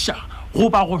hlwekiša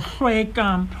goba go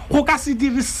hlweka go ka se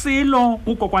dire selo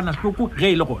go kokwanahloko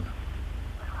ge ile gona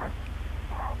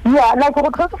like go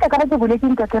tlhoka ka re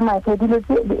boletseng ka tsema ke dilo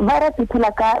tse virus e phela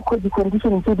ka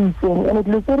condition tse di itseng ene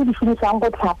dilo tse re di finisang go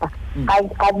tlhapa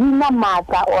ga dina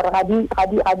matla or ga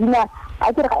dina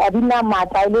a ke re ga dina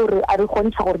matla ile gore a re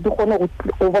gontsha gore di gone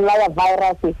go bolaya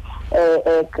virus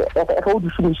go di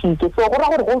finishike so go ra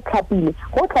gore go tlhapile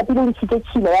o ntshitse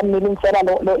tshila ya mmeleng fela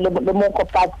le mo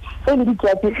kopatse se le di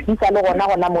tšatši di sa le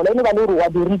gona mo le ba le re wa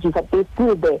di register they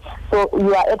still there so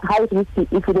you are at high risk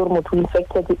if you don't motho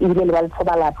infected ile le ba le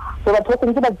thobalano so batho ba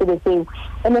tsentse ba tsebe seo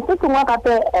ene se tsengwa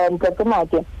gape ntse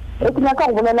make e nyaka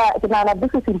go bolela ke nana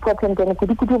this is important and ke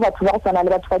dikudu batho ba go tsana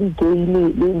le batho ba di gay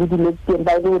le di lesbian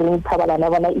ba ile re thobalano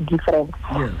bona e different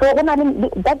so gona le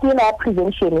that you know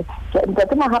prevention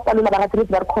ntse ma hapa le ba ga tsere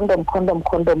ba condom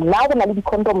now gona le di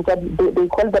condom they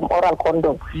call them oral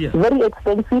condom very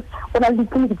expensive gona le di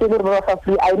clinic tse re ba fa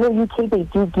free I know UK they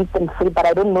do give them free but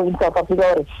I don't know in South Africa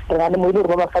or re na le mo ile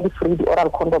re ba fa di free di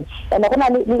oral condom and gona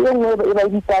le engwe e ba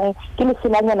ditang ke le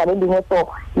selanyana le lengwe so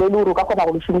le le ro ka gona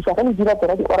go shumisa ga le dira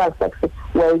tsena di oral sex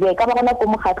wa ile ka ba gona go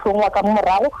mokgatlhong wa ka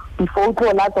morago before o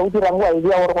tlo latsa o dirang wa ile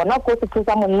gore gona go se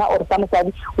tsa monna or sa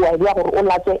mosadi wa ile gore o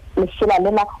latse le shela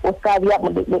lela o sa bia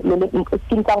le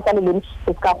skin cancer le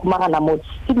se ka khumagana mo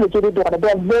ke dilo tse di dira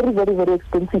they are very very very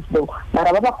expensive though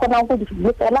mara ba ba gona go di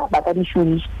fela ba ka di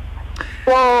shumisa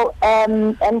so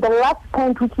and the last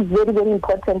point which is very very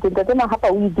important is that we have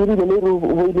to deal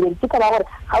with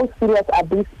how serious are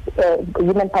these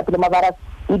humanpapilomavirus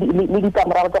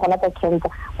cancer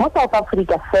most of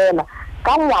Africa fela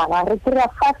ka ngwana re kry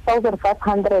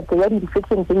 5,500 ya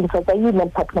infections in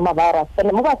humanpapilomavirus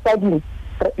and mo basading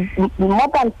more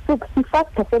than 65%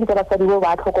 of basadi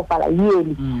ba tlhokofala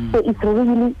yearly so it's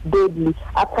really deadly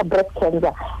after breast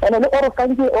cancer and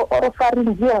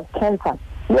oropharyngeal cancer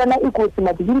yona e go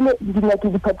tsena dile dinaki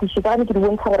di participate ke di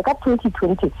bontsha gore ka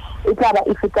 2020 e tla ba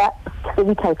e feta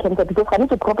cervical cancer because ga ne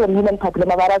problem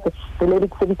humanpapilomavirus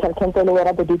related cervical cancer le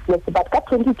wera the disease but ka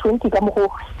 2020 ka mo go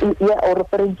ya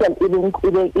oropharyngeal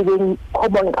even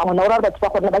common ka ona ora batho ba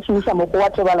gona ba shumisa mo go wa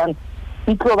thobalano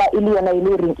itloba ile yona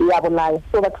ile ring ya bolaya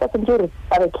so batho ba tsentse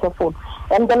ba be careful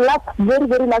and the last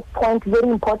very last point very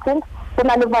important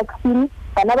bona le vaccine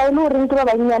bana ba ile ring ke ba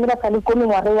banyane ba sale ko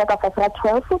mengware ya ka fa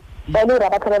 12 ba ile ra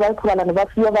ba tsara ba thobalano ba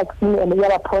fiwa vaccine and ya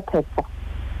ba protect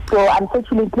so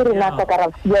unfortunately re na ka ra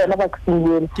fiwa na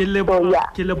vaccine ke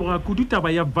leboga kudu taba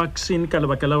ya vaccine ka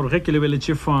lebaka la gore ge ke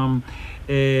lebeletse farm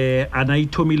ana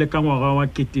ithomile ka ngwaga wa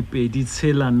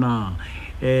 2020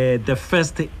 the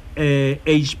first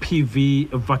HPV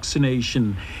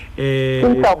vaccination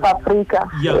in South Africa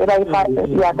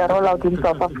the rollout in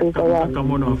South Africa ka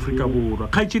mono Africa borwa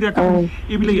khaitšhiria ka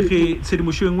ebile ge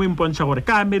tshedimošo engwe mpontšha gore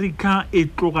ka America e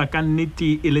tloga ka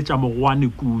nnete e le tša mogwane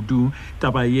kudu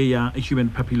taba ye ya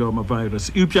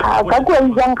humanpapilomavirus ka go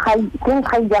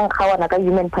jang ga wana ka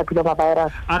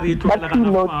humanpapilomavirus a re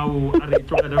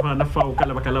tlogela bana fao ka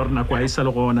lebaka la gore nako a e sa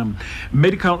le gona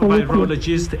medical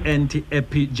virologist and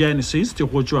epigeneticist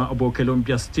go tswa bookelong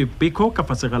bja Steve Biko ka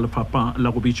fase ga lefapha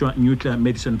la go bitšwa tša nuclear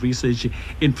medicine research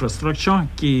infrastructure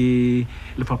ke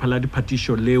lefapha la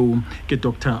diphatišo leo ke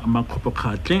Dr.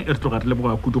 Makgopokgatle re tloga re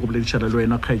leboga kudu go boledišana le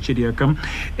wena kgaetšedi ya ka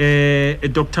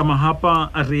Dr. Mahapa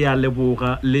re a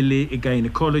leboga le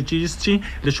gynecologist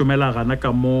le šomela gana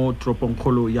ka mo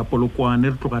tropongkgolo ya Polokwane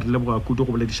re tloga re leboga kudu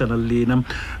go boledišana le lena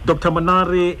Dr.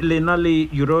 Monare lena le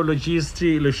urologist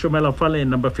le šomela fa le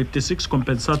number 56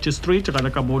 Compensatory Street gana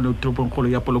ka mo tropongkgolo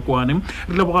ya Polokwane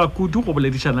re leboga kudu go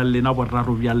boledišana le lena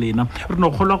boraro bja lena re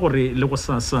no kgolwa gore le go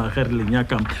sasa ge re le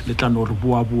nyaka le tla no re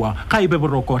bua ga ibe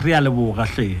boroko re a leboga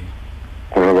hle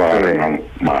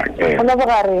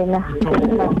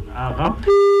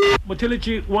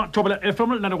motheletši wa Thobela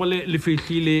FM Lenaneong le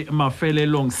fihlile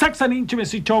mafelelong Sex and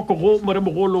Intimacy Talk go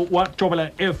moremogolo wa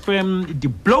Thobela FM di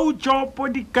blow job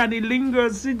di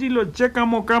cunnilingus dilo tšeka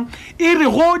moka e re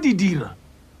go di dira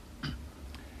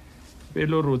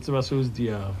pelo rotse ba se o se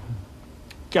diago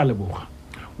ke a leboga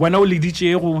wena o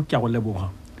leditšego ke a go leboga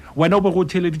wena o be go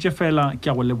theeleditše fela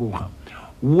ke a go leboga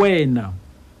wena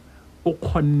o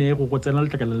kgonne go tsena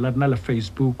letlakala la rena le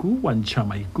Facebook wa ntšha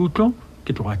maikutlo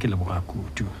ke tloga ke leboga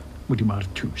kudu modimo a re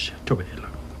thuša Thobela